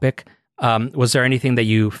long topic. Was there anything that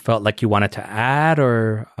you felt like you wanted to add,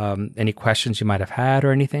 or any questions you might have had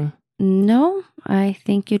or anything? No, I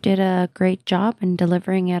think you did a great job in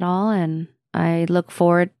delivering it all. And I look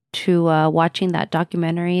forward to watching that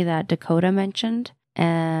documentary that Dakota mentioned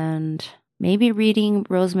and maybe reading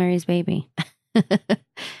Rosemary's Baby.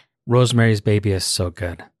 Rosemary's Baby is so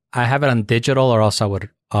good. I have it on digital, or else I would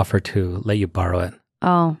offer to let you borrow it.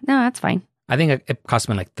 Oh, no, that's fine. I think it cost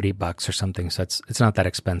me like $3 or something, so it's not that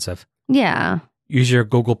expensive. Yeah. Use your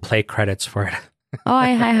Google Play credits for it. Oh, I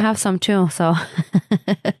have some too, so.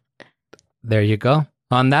 There you go.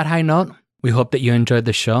 On that high note, we hope that you enjoyed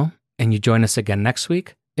the show and you join us again next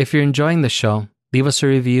week. If you're enjoying the show, leave us a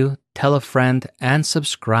review, tell a friend, and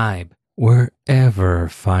subscribe wherever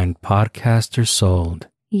fine podcasts are sold.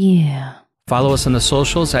 Yeah. Follow us on the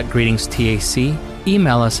socials at GreetingsTAC,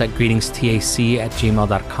 email us at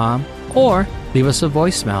greetingstac@gmail.com, or leave us a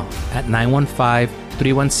voicemail at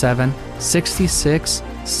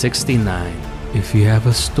 915-317-6669. If you have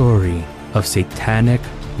a story of satanic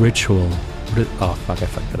ritual... Oh, fuck, I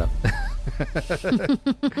fucked it up.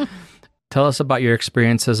 Tell us about your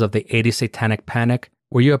experiences of the 80s Satanic Panic.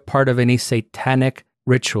 Were you a part of any satanic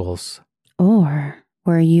rituals? Or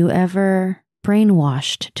were you ever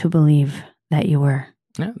brainwashed to believe that you were?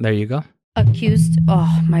 Yeah, there you go. Accused.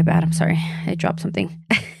 Oh, my bad. I'm sorry. I dropped something.